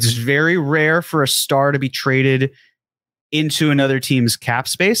 it's very rare for a star to be traded into another team's cap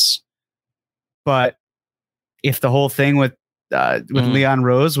space. But if the whole thing with Leon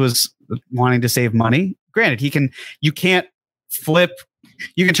Rose was wanting to save money, granted, you can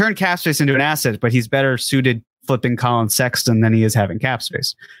turn cap space into an asset, but he's better suited flipping Colin Sexton than he is having cap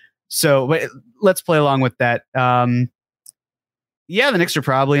space. So but let's play along with that. The Knicks are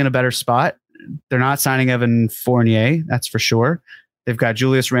probably in a better spot. They're not signing Evan Fournier, that's for sure. They've got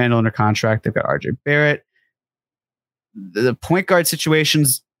Julius Randle under contract. They've got RJ Barrett. The point guard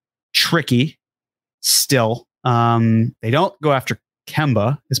situation's tricky still. They don't go after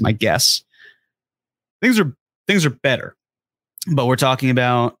Kemba, is my guess. Things are better, but we're talking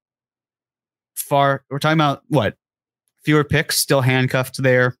about what? Fewer picks, still handcuffed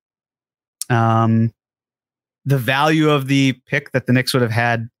there. The value of the pick that the Knicks would have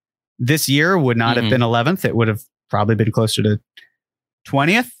had this year would not have been 11th. It would have probably been closer to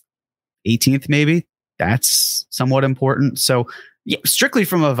 20th, 18th, maybe. That's somewhat important. So, yeah, strictly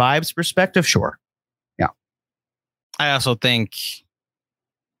from a vibes perspective, sure. Yeah. I also think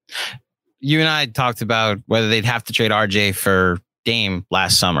you and I talked about whether they'd have to trade RJ for Dame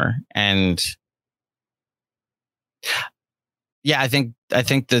last summer. And yeah, I think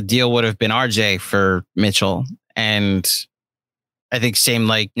the deal would have been RJ for Mitchell. And I think same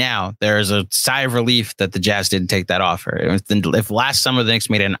like now, there's a sigh of relief that the Jazz didn't take that offer. If last summer the Knicks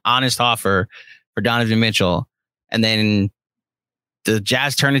made an honest offer for Donovan Mitchell, and then the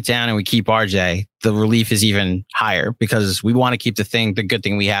Jazz turn it down and we keep RJ, the relief is even higher because we want to keep the good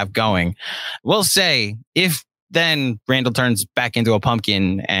thing we have going. We'll say if then Randall turns back into a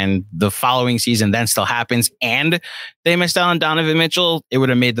pumpkin and the following season then still happens and they missed out on Donovan Mitchell, it would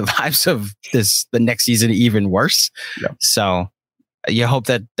have made the vibes of the next season even worse. Yeah. So you hope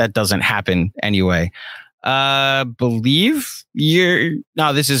that doesn't happen anyway. This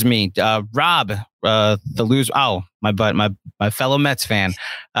is me. Rob, the loser. Oh, my fellow Mets fan.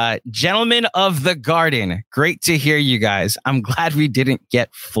 Gentlemen of the Garden. Great to hear you guys. I'm glad we didn't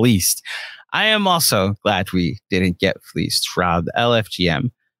get fleeced. I am also glad we didn't get fleeced. Rob,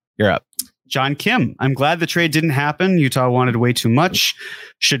 LFGM, you're up. John Kim. I'm glad the trade didn't happen. Utah wanted way too much.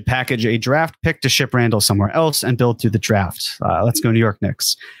 Should package a draft pick to ship Randall somewhere else and build through the draft. Let's go New York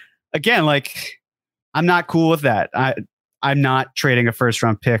Knicks. Again, I'm not cool with that. I'm not trading a first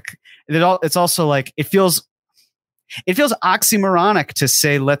round pick. It's also like it feels oxymoronic to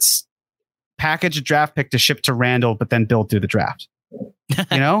say let's package a draft pick to ship to Randall, but then build through the draft.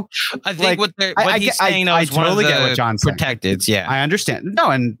 You know, I think what he's saying though is totally get what John's protected. Yeah, I understand.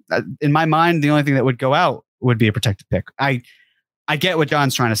 No, and in my mind, the only thing that would go out would be a protected pick. I get what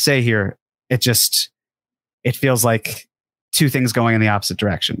John's trying to say here. It feels like two things going in the opposite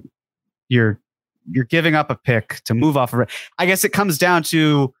direction. You're giving up a pick to move off of it. I guess it comes down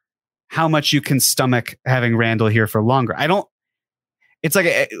to how much you can stomach having Randall here for longer. It's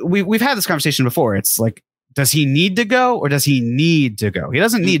like we've had this conversation before. It's like, does he need to go or does he need to go? He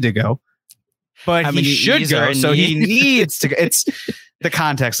doesn't need to go, but he should go. So he needs to go. It's the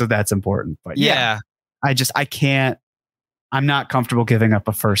context of that's important. But yeah, I can't. I'm not comfortable giving up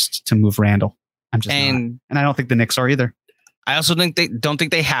a first to move Randall. I'm just not. And I don't think the Knicks are either. I also don't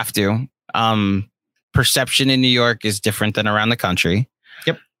think they have to. Perception in New York is different than around the country.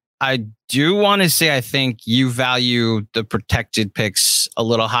 Yep. I do want to say I think you value the protected picks a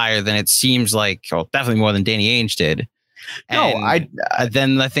little higher than it seems like, well, definitely more than Danny Ainge did. And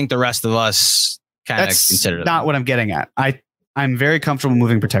then I think the rest of us kind of consider that. Not what I'm getting at. I'm very comfortable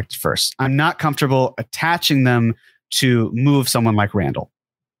moving protected first. I'm not comfortable attaching them to move someone like Randall.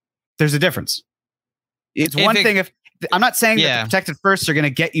 There's a difference. It's one thing if I'm not saying that the protected firsts are going to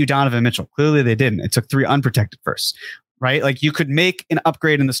get you Donovan Mitchell. Clearly they didn't. It took 3 unprotected firsts, right? Like you could make an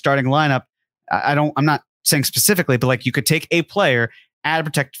upgrade in the starting lineup. I'm not saying specifically, but like you could take a player, add a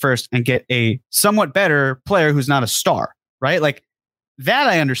protected first and get a somewhat better player who's not a star, right? Like that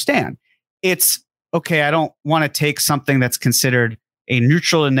I understand. It's okay. I don't want to take something that's considered a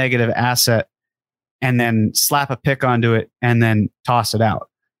neutral and negative asset and then slap a pick onto it and then toss it out.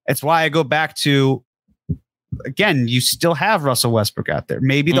 It's why I go back to, again, you still have Russell Westbrook out there.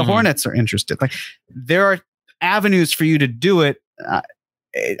 Maybe the Hornets are interested. Like there are avenues for you to do it.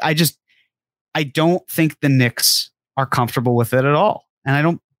 I don't think the Knicks are comfortable with it at all. And I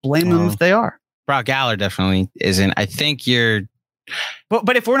don't blame them if they are. Brock Aller definitely isn't. I think you're.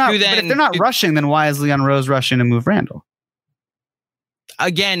 But if we're not, but if they're not rushing, then why is Leon Rose rushing to move Randall?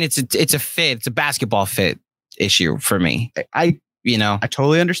 Again, it's a fit. It's a basketball fit issue for me. I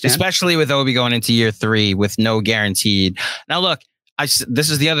totally understand, especially with Obi going into year 3 with no guaranteed. Now, look, this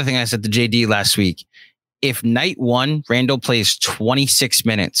is the other thing I said to JD last week. If night 1 Randall plays 26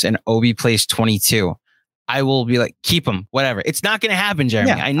 minutes and Obi plays 22, I will be like, keep him, whatever. It's not going to happen, Jeremy.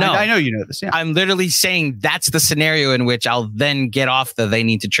 Yeah, I know. I know you know this. Yeah. I'm literally saying that's the scenario in which I'll then get off the they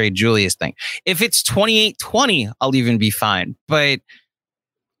need to trade Julius thing. If it's 28-20, I'll even be fine. But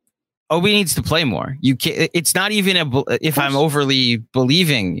Obi needs to play more. You can't. It's not even if I'm overly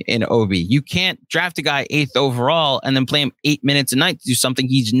believing in Obi. You can't draft a guy 8th overall and then play him 8 minutes a night to do something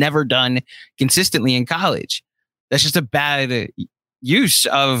he's never done consistently in college. That's just a bad use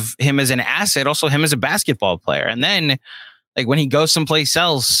of him as an asset. Also, him as a basketball player. And then, like when he goes someplace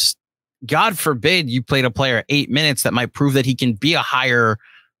else, God forbid you played a player 8 minutes that might prove that he can be a higher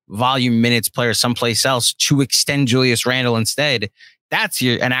volume minutes player someplace else to extend Julius Randle instead. That's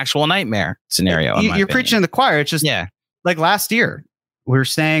an actual nightmare scenario. You're preaching to the choir. It's just like last year, we were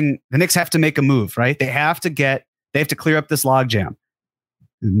saying the Knicks have to make a move, right? They have to clear up this logjam.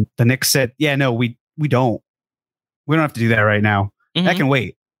 And the Knicks said, yeah, no, we don't. We don't have to do that right now. Mm-hmm. That can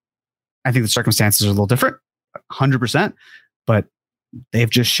wait. I think the circumstances are a little different, 100%, but they've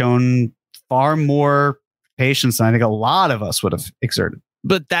just shown far more patience than I think a lot of us would have exerted.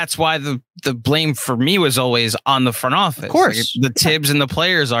 But that's why the blame for me was always on the front office. Of course. Like the Tibbs and the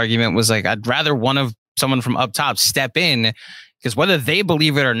players argument was like, I'd rather someone from up top step in, because whether they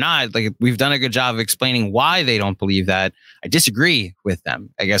believe it or not, like we've done a good job of explaining why they don't believe that. I disagree with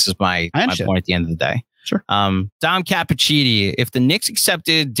them, I guess is my point at the end of the day. Sure. Dom Cappuccini, if the Knicks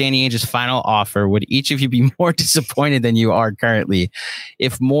accepted Danny Ainge's final offer, would each of you be more disappointed than you are currently?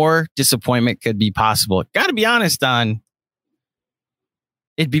 If more disappointment could be possible, got to be honest, Don.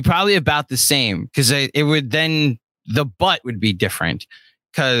 It'd be probably about the same, because it would then the butt would be different,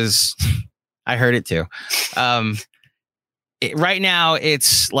 because I heard it too. Right now,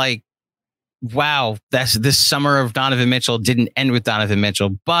 it's like, wow, this summer of Donovan Mitchell didn't end with Donovan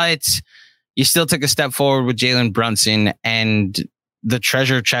Mitchell, but you still took a step forward with Jalen Brunson, and the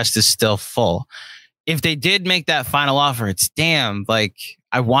treasure chest is still full. If they did make that final offer, it's damn, like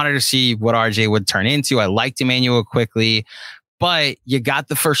I wanted to see what RJ would turn into. I liked Emmanuel Quickley. But you got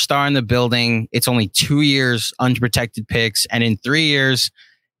the first star in the building. It's only 2 years unprotected picks. And in 3 years,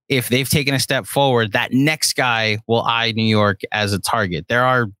 if they've taken a step forward, that next guy will eye New York as a target.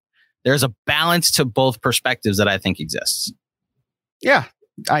 There's a balance to both perspectives that I think exists. Yeah.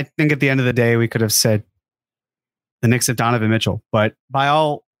 I think at the end of the day, we could have said the Knicks have Donovan Mitchell. But by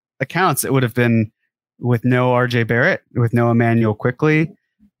all accounts, it would have been with no RJ Barrett, with no Emmanuel Quickley,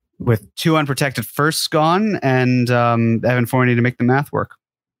 with 2 unprotected firsts gone, and Evan Fournier to make the math work.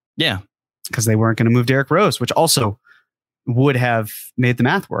 Yeah. Because they weren't going to move Derrick Rose, which also would have made the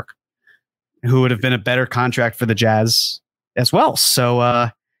math work, who would have been a better contract for the Jazz as well.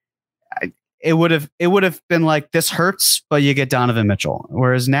 So it would have been like, this hurts, but you get Donovan Mitchell.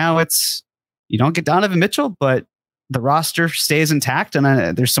 Whereas now it's, you don't get Donovan Mitchell, but the roster stays intact,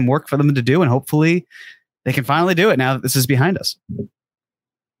 and there's some work for them to do, and hopefully they can finally do it now that this is behind us.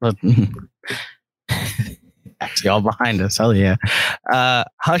 Actually, all behind us. Hell yeah.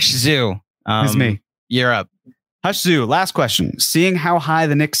 Hush Zoo. It's me. You're up. Hush Zoo, last question. Seeing how high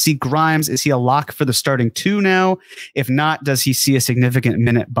the Knicks see Grimes, is he a lock for the starting 2 now? If not, does he see a significant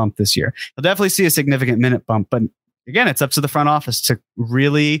minute bump this year? He'll definitely see a significant minute bump, but again, it's up to the front office to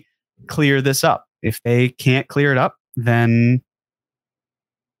really clear this up. If they can't clear it up, then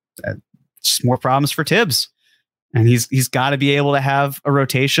just more problems for Tibbs. And he's got to be able to have a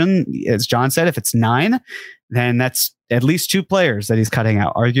rotation. As John said, if it's 9, then that's at least 2 players that he's cutting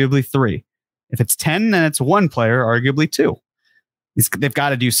out, arguably 3. If it's 10, then it's 1 player, arguably 2. They've got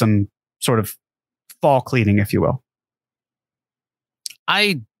to do some sort of fall cleaning, if you will.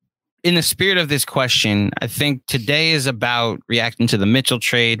 In the spirit of this question, I think today is about reacting to the Mitchell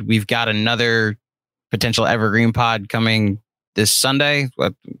trade. We've got another potential evergreen pod coming this Sunday.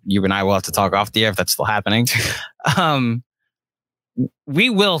 You and I will have to talk off the air if that's still happening. We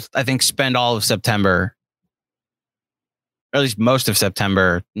will, I think, spend all of September, or at least most of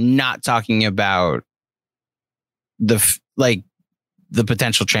September, not talking about the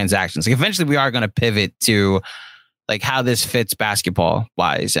potential transactions. Like, eventually we are going to pivot to like how this fits basketball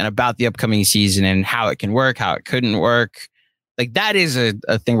wise, and about the upcoming season and how it can work, how it couldn't work. Like, that is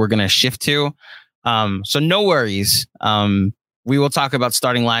a thing we're going to shift to. So no worries. We will talk about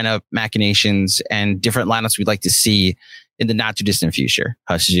starting lineup machinations and different lineups we'd like to see in the not too distant future.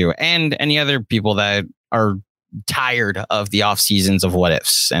 Hush you and any other people that are tired of the off seasons of what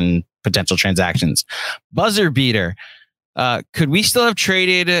ifs and potential transactions. Buzzer beater. Could we still have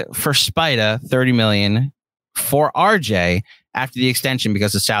traded for Spida $30 million for RJ after the extension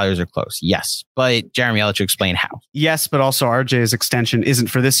because the salaries are close? Yes. But Jeremy, I'll let you explain how. Yes, but also RJ's extension isn't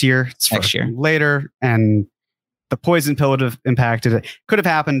for this year. It's for next year. Later. And the poison pill would have impacted it. Could have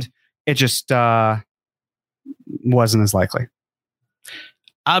happened. It just wasn't as likely.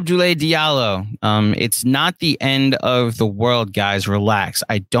 Abdoulaye Diallo. It's not the end of the world, guys. Relax.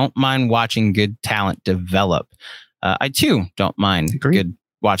 I don't mind watching good talent develop. I too don't mind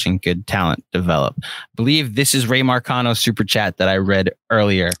watching good talent develop. I believe this is Ray Marcano's super chat that I read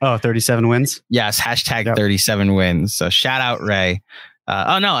earlier. Oh, 37 wins? Yes, hashtag 37 wins. So shout out Ray.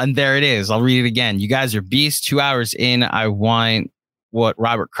 Oh no, and there it is. I'll read it again. You guys are beasts. 2 hours in, I want what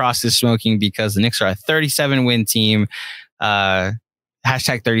Robert Cross is smoking because the Knicks are a 37 win team.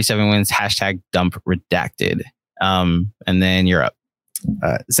 Hashtag 37 wins. Hashtag dump redacted. And then you're up.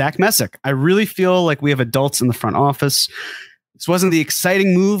 Zach Messick. I really feel like we have adults in the front office. This wasn't the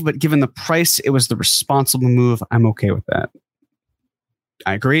exciting move, but given the price, it was the responsible move. I'm okay with that.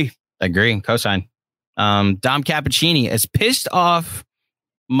 I agree. Cosign. Dom Cappuccini, as pissed off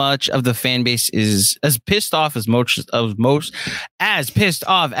most of the fan base is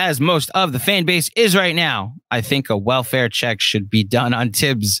right now. I think a welfare check should be done on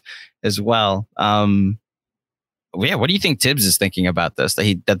Tibbs as well. Yeah, what do you think Tibbs is thinking about this?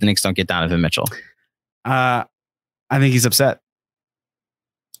 That the Knicks don't get Donovan Mitchell? I think he's upset.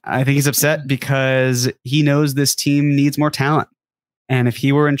 Because he knows this team needs more talent. And if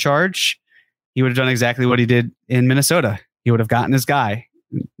he were in charge, he would have done exactly what he did in Minnesota. He would have gotten his guy.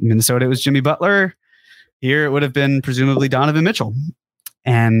 In Minnesota, it was Jimmy Butler. Here, it would have been presumably Donovan Mitchell.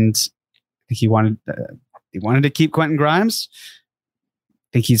 And I think he wanted to keep Quentin Grimes. I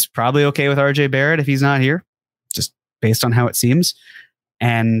think he's probably okay with RJ Barrett if he's not here, just based on how it seems.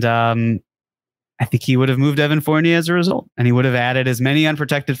 And I think he would have moved Evan Fournier as a result. And he would have added as many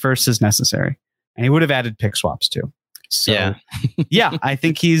unprotected firsts as necessary. And he would have added pick swaps too. So, yeah, I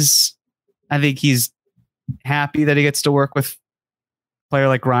think he's happy that he gets to work with a player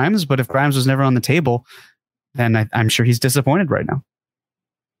like Grimes. But if Grimes was never on the table, then I'm sure he's disappointed right now.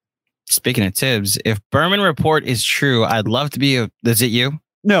 Speaking of Tibbs, if Berman report is true, I'd love to be is it you?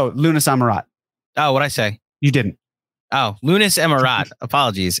 No, Lunas Amarat. Oh, what'd I say? You didn't. Oh, Lunas Amarat.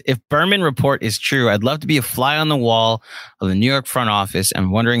 Apologies. If Berman report is true, I'd love to be a fly on the wall of the New York front office and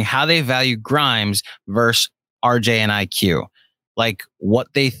wondering how they value Grimes versus RJ and IQ. Like what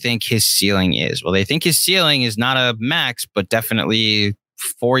they think his ceiling is. Well, they think his ceiling is not a max, but definitely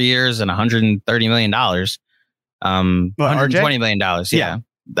 4 years and $130 million. $120 million. Yeah.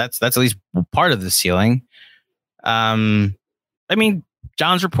 That's at least part of the ceiling. I mean,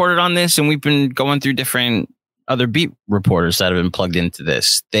 John's reported on this, and we've been going through different other beat reporters that have been plugged into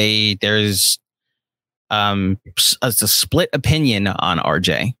this. There's a split opinion on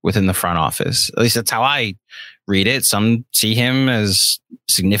RJ within the front office. At least that's how I read it. Some see him as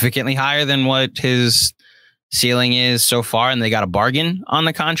significantly higher than what his ceiling is so far, and they got a bargain on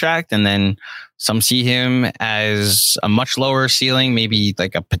the contract. And then some see him as a much lower ceiling, maybe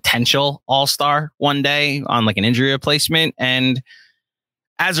like a potential all-star one day on like an injury replacement. And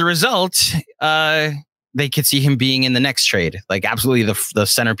as a result, they could see him being in the next trade, like absolutely the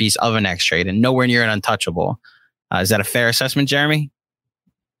centerpiece of a next trade and nowhere near an untouchable. Is that a fair assessment, Jeremy?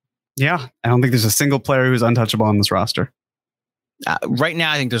 Yeah. I don't think there's a single player who's untouchable on this roster. Right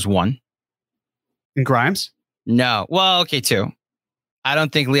now, I think there's one. In Grimes? No. Well, okay, two. I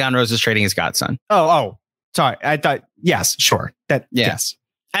don't think Leon Rose is trading his godson. Oh, sorry. I thought, yes, sure. Yes.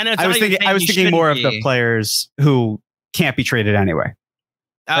 And I was thinking more of the players who can't be traded anyway.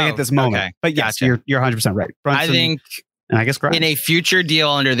 Like at this moment. Okay. But yes, gotcha. You're 100% right. Brunson, I think, and I guess Grimes. In a future deal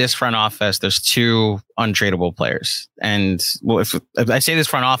under this front office, there's two untradeable players. And well, if I say this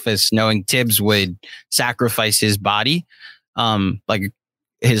front office, knowing Tibbs would sacrifice his body, like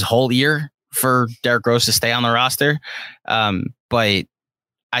his whole year for Derrick Rose to stay on the roster. But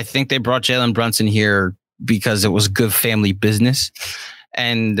I think they brought Jalen Brunson here because it was good family business.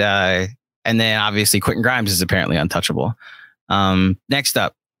 And then obviously Quentin Grimes is apparently untouchable. Next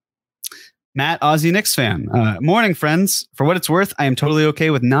up. Matt, Aussie Knicks fan. Morning, friends. For what it's worth, I am totally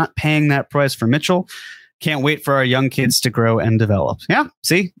okay with not paying that price for Mitchell. Can't wait for our young kids to grow and develop. Yeah,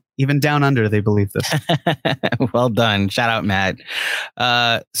 see? Even down under, they believe this. Well done. Shout out, Matt.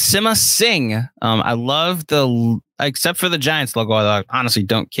 Sima Singh. I love except for the Giants logo, I honestly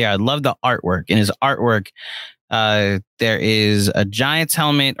don't care. I love the artwork. In his artwork, there is a Giants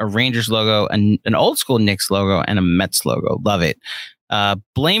helmet, a Rangers logo, an old school Knicks logo, and a Mets logo. Love it.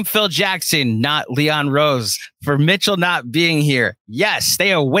 Blame Phil Jackson, not Leon Rose, for Mitchell not being here. Yes,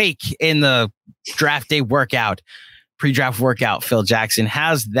 stay awake in the draft day workout, pre-draft workout. Phil Jackson,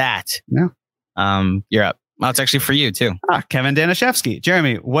 how's that? Yeah. You're up. Well, it's actually for you too. Kevin Danishevsky.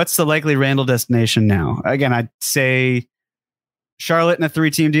 Jeremy, what's the likely Randall destination now? Again, I'd say Charlotte in a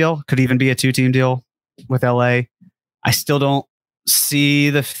 3-team deal, could even be a 2-team deal with LA. I still don't see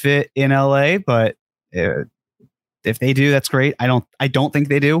the fit in LA, but if they do, that's great. I don't think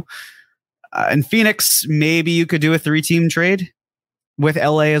they do. In Phoenix, maybe you could do a 3-team trade with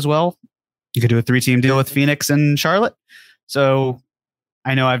LA as well. You could do a 3-team deal with Phoenix and Charlotte. So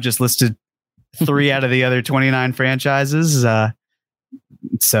I know I've just listed 3 out of the other 29 franchises.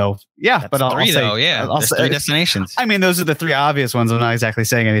 So yeah, that's but I'll say, though, yeah, I'll say 3 destinations. I mean, those are the 3 obvious ones. I'm not exactly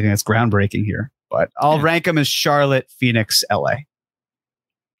saying anything that's groundbreaking here, but I'll rank them as Charlotte, Phoenix, LA.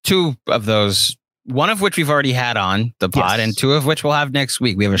 2 of those, one of which we've already had on the pod, and 2 of which we'll have next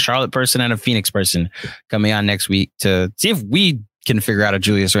week. We have a Charlotte person and a Phoenix person coming on next week to see if we can figure out a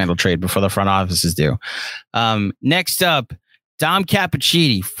Julius Randle trade before the front offices do. Next up, Dom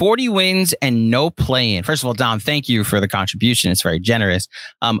Cappuccini, 40 wins and no play-in. First of all, Dom, thank you for the contribution. It's very generous.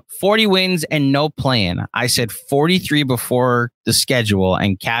 40 wins and no play-in. I said 43 before the schedule,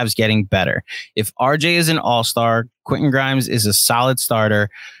 and Cavs getting better. If RJ is an all-star, Quentin Grimes is a solid starter,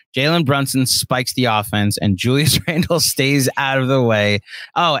 Jalen Brunson spikes the offense, and Julius Randle stays out of the way.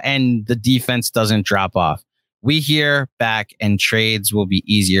 Oh, and the defense doesn't drop off. We hear back, and trades will be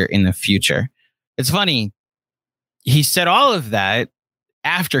easier in the future. It's funny. He said all of that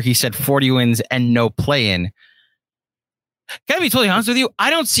after he said 40 wins and no play-in. Can I be totally honest with you? I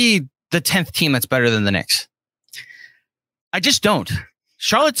don't see the 10th team that's better than the Knicks. I just don't.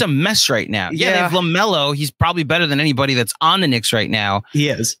 Charlotte's a mess right now. Yeah, they have LaMelo. He's probably better than anybody that's on the Knicks right now. He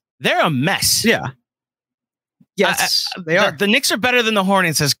is. They're a mess. Yeah. Yes, they are. The Knicks are better than the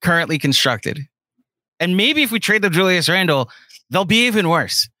Hornets as currently constructed. And maybe if we trade them Julius Randle, they'll be even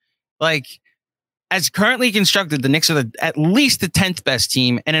worse. Like, as currently constructed, the Knicks are at least the 10th best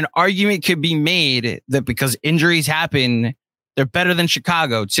team, and an argument could be made that because injuries happen, they're better than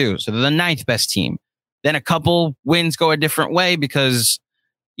Chicago too. So they're the 9th best team. Then a couple wins go a different way because,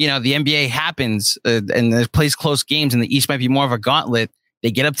 the NBA happens and there's plays close games, and the East might be more of a gauntlet.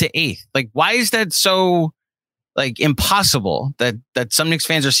 They get up to 8th. Like, why is that so impossible that some Knicks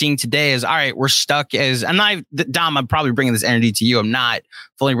fans are seeing today is, all right, we're stuck as, Dom, I'm probably bringing this energy to you. I'm not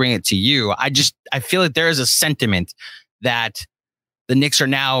fully bringing it to you. I feel like there is a sentiment that the Knicks are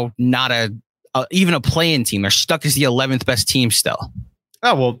now not even a play-in team. They're stuck as the 11th best team still.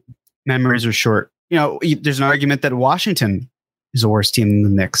 Oh, well, memories are short. There's an argument that Washington is a worse team than the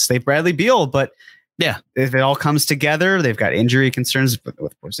Knicks. They have Bradley Beal, but Yeah. If it all comes together, they've got injury concerns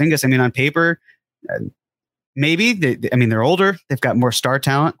with Porzingis. I mean, on paper, maybe they're older. They've got more star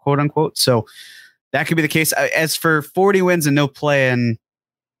talent, quote unquote. So that could be the case. As for 40 wins and no play-in,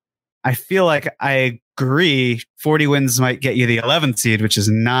 I feel like I agree. 40 wins might get you the 11th seed, which is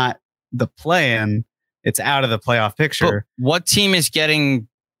not the play-in. It's out of the playoff picture. But what team is getting?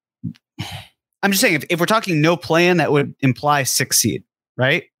 I'm just saying, if we're talking no play-in, that would imply 6th seed,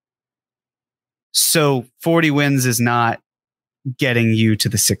 right? So 40 wins is not getting you to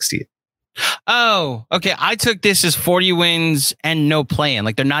the 6th seed. Oh, okay. I took this as 40 wins and no play-in.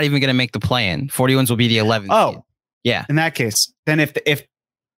 Like they're not even going to make the play-in. 40 wins will be the 11th. Oh, seed. Yeah. In that case, then if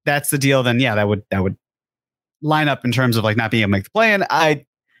that's the deal, then yeah, that would line up in terms of like not being able to make the play-in.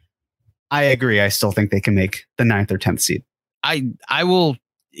 I agree. I still think they can make the 9th or 10th seed. I will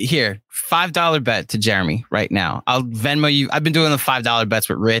here $5 bet to Jeremy right now. I'll Venmo you. I've been doing the $5 bets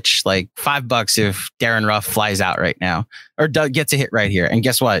with Rich, like $5 if Darren Ruff flies out right now or gets a hit right here. And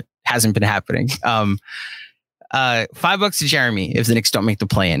guess what? Hasn't been happening. $5 to Jeremy if the Knicks don't make the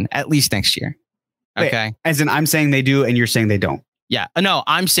play-in at least next year. Okay. Wait, as in I'm saying they do and you're saying they don't. Yeah. No,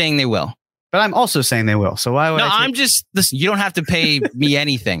 I'm saying they will. But I'm also saying they will. So why would listen, you don't have to pay me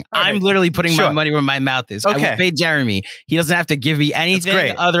anything. Right. I'm literally putting my money where my mouth is. Okay. I will pay Jeremy. He doesn't have to give me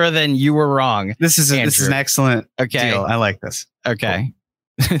anything other than you were wrong. This is an excellent deal. I like this. Okay. Cool.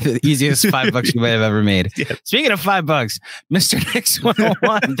 The easiest $5 you may have ever made. Yeah. Speaking of $5, Mr. Knicks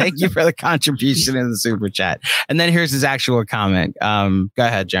 101, thank you for the contribution in the super chat. And then here's his actual comment. Go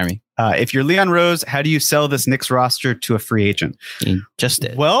ahead, Jeremy. If you're Leon Rose, how do you sell this Knicks roster to a free agent? You just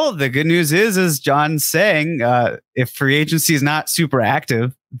did. Well, the good news is, as John's saying, if free agency is not super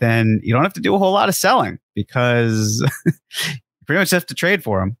active, then you don't have to do a whole lot of selling because you pretty much have to trade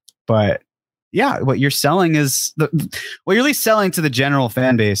for them. But yeah, what you're selling is what you're at least selling to the general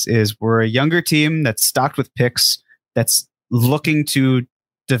fan base is we're a younger team that's stocked with picks that's looking to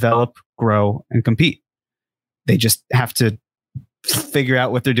develop, grow, and compete. They just have to figure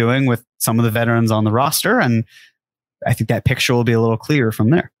out what they're doing with some of the veterans on the roster. And I think that picture will be a little clearer from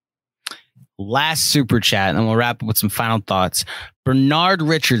there. Last super chat, and then we'll wrap up with some final thoughts. Bernard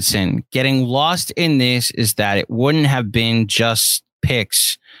Richardson, getting lost in this is that it wouldn't have been just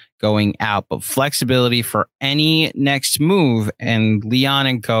picks going out, but flexibility for any next move. And Leon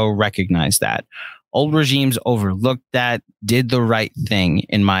and co recognize that. Old regimes overlooked that, did the right thing,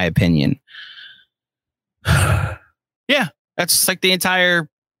 in my opinion. Yeah. That's like the entire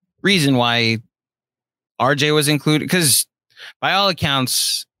reason why RJ was included. Because by all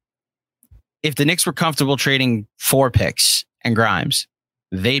accounts, if the Knicks were comfortable trading 4 picks and Grimes,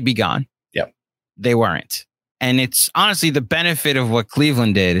 they'd be gone. Yep. They weren't. And it's honestly the benefit of what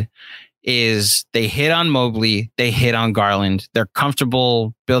Cleveland did is they hit on Mobley, they hit on Garland. They're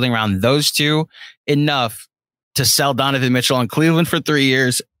comfortable building around those two enough to sell Donovan Mitchell in Cleveland for 3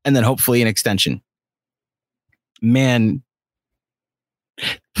 years and then hopefully an extension. Man,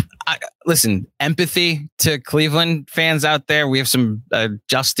 listen, empathy to Cleveland fans out there. We have some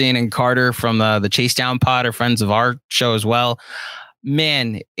Justin and Carter from the Chase Down Pod are friends of our show as well.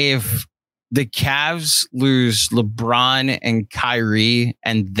 Man, if the Cavs lose LeBron and Kyrie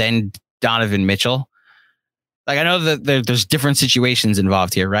and then Donovan Mitchell, like I know that there's different situations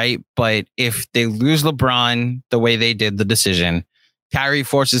involved here, right? But if they lose LeBron the way they did the decision, Kyrie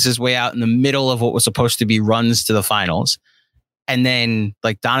forces his way out in the middle of what was supposed to be runs to the finals. And then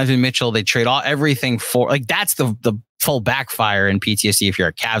like Donovan Mitchell, they trade everything for like that's the full backfire in PTSD if you're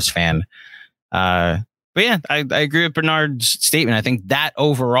a Cavs fan. But yeah, I agree with Bernard's statement. I think that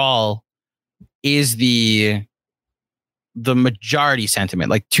overall is the majority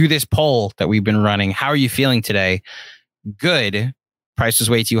sentiment. Like to this poll that we've been running, how are you feeling today? Good, price was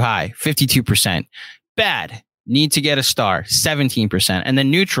way too high, 52%. Bad, need to get a star, 17%. And then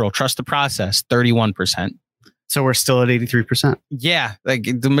neutral, trust the process, 31%. So we're still at 83%. Yeah, like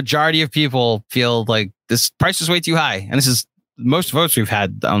the majority of people feel like this price is way too high. And this is most votes we've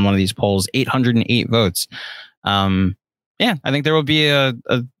had on one of these polls, 808 votes. Yeah, I think there will be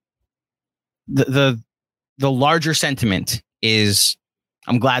the larger sentiment is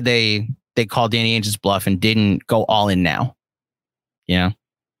I'm glad they called Danny Ainge's bluff and didn't go all in now. Yeah.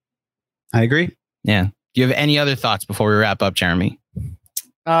 I agree. Yeah. Do you have any other thoughts before we wrap up, Jeremy?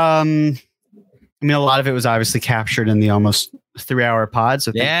 I mean, a lot of it was obviously captured in the almost 3-hour pod.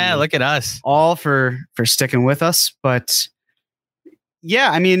 So yeah, look at us all for sticking with us. But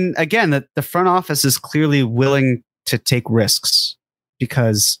yeah, I mean, again, the front office is clearly willing to take risks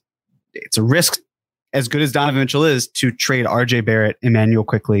because it's a risk as good as Donovan Mitchell is to trade RJ Barrett, Emmanuel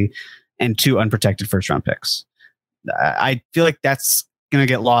Quickley, and 2 unprotected first round picks. I feel like that's going to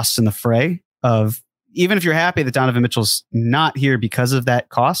get lost in the fray of even if you're happy that Donovan Mitchell's not here because of that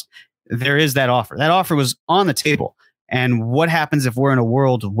cost, there is that offer. That offer was on the table. And what happens if we're in a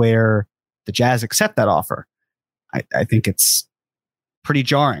world where the Jazz accept that offer? I think it's pretty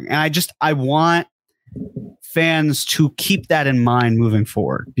jarring. And I want fans to keep that in mind moving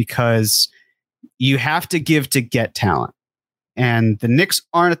forward, because you have to give to get talent. And the Knicks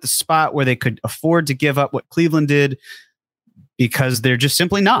aren't at the spot where they could afford to give up what Cleveland did, because they're just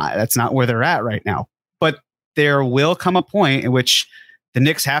simply not. That's not where they're at right now. But there will come a point in which the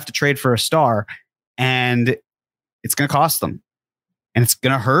Knicks have to trade for a star, and it's going to cost them, and it's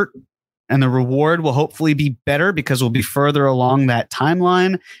going to hurt. And the reward will hopefully be better because we'll be further along that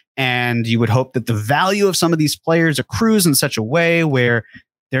timeline. And you would hope that the value of some of these players accrues in such a way where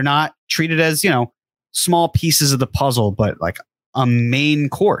they're not treated as, small pieces of the puzzle, but like a main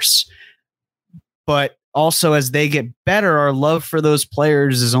course. But also, as they get better, our love for those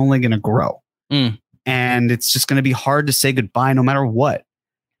players is only going to grow. And it's just going to be hard to say goodbye no matter what.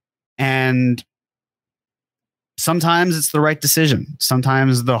 And sometimes it's the right decision.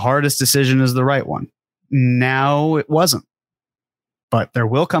 Sometimes the hardest decision is the right one. Now it wasn't. But there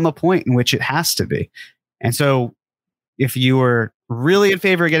will come a point in which it has to be. And so if you were really in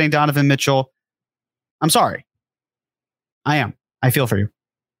favor of getting Donovan Mitchell, I'm sorry. I am. I feel for you.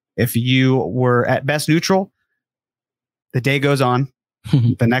 If you were at best neutral, the day goes on.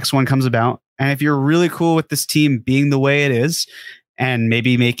 The next one comes about. And if you're really cool with this team being the way it is and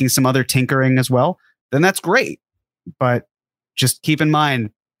maybe making some other tinkering as well, then that's great. But just keep in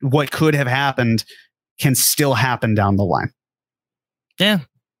mind, what could have happened can still happen down the line. Yeah.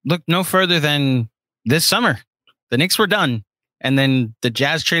 Look no further than this summer. The Knicks were done. And then the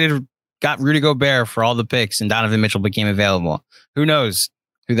Jazz got Rudy Gobert for all the picks, and Donovan Mitchell became available. Who knows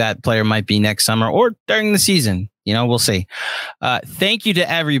who that player might be next summer or during the season. We'll see. Thank you to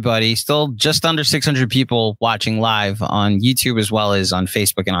everybody. Still just under 600 people watching live on YouTube as well as on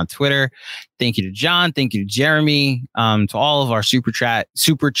Facebook and on Twitter. Thank you to John. Thank you to Jeremy. To all of our super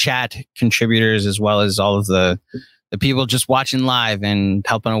chat contributors, as well as all of the people just watching live and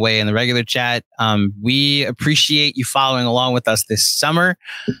helping away in the regular chat. We appreciate you following along with us this summer.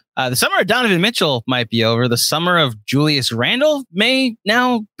 The summer of Donovan Mitchell might be over. The summer of Julius Randle may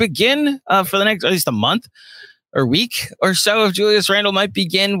now begin for the next, at least a month or week or so of Julius Randle might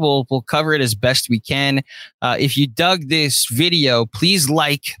begin. We'll cover it as best we can. If you dug this video, please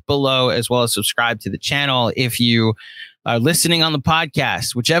like below as well as subscribe to the channel. If you are listening on the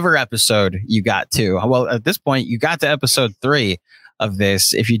podcast, whichever episode you got to, well, at this point, you got to episode 3 of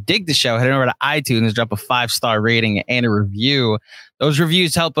this. If you dig the show, head over to iTunes, drop a 5-star rating and a review. Those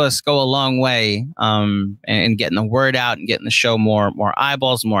reviews help us go a long way and getting the word out and getting the show more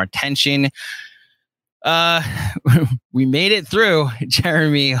eyeballs, more attention. We made it through,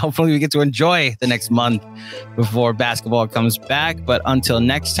 Jeremy. Hopefully we get to enjoy the next month before basketball comes back. But until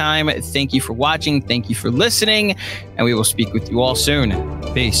next time, thank you for watching. Thank you for listening. And we will speak with you all soon.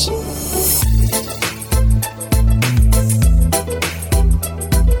 Peace.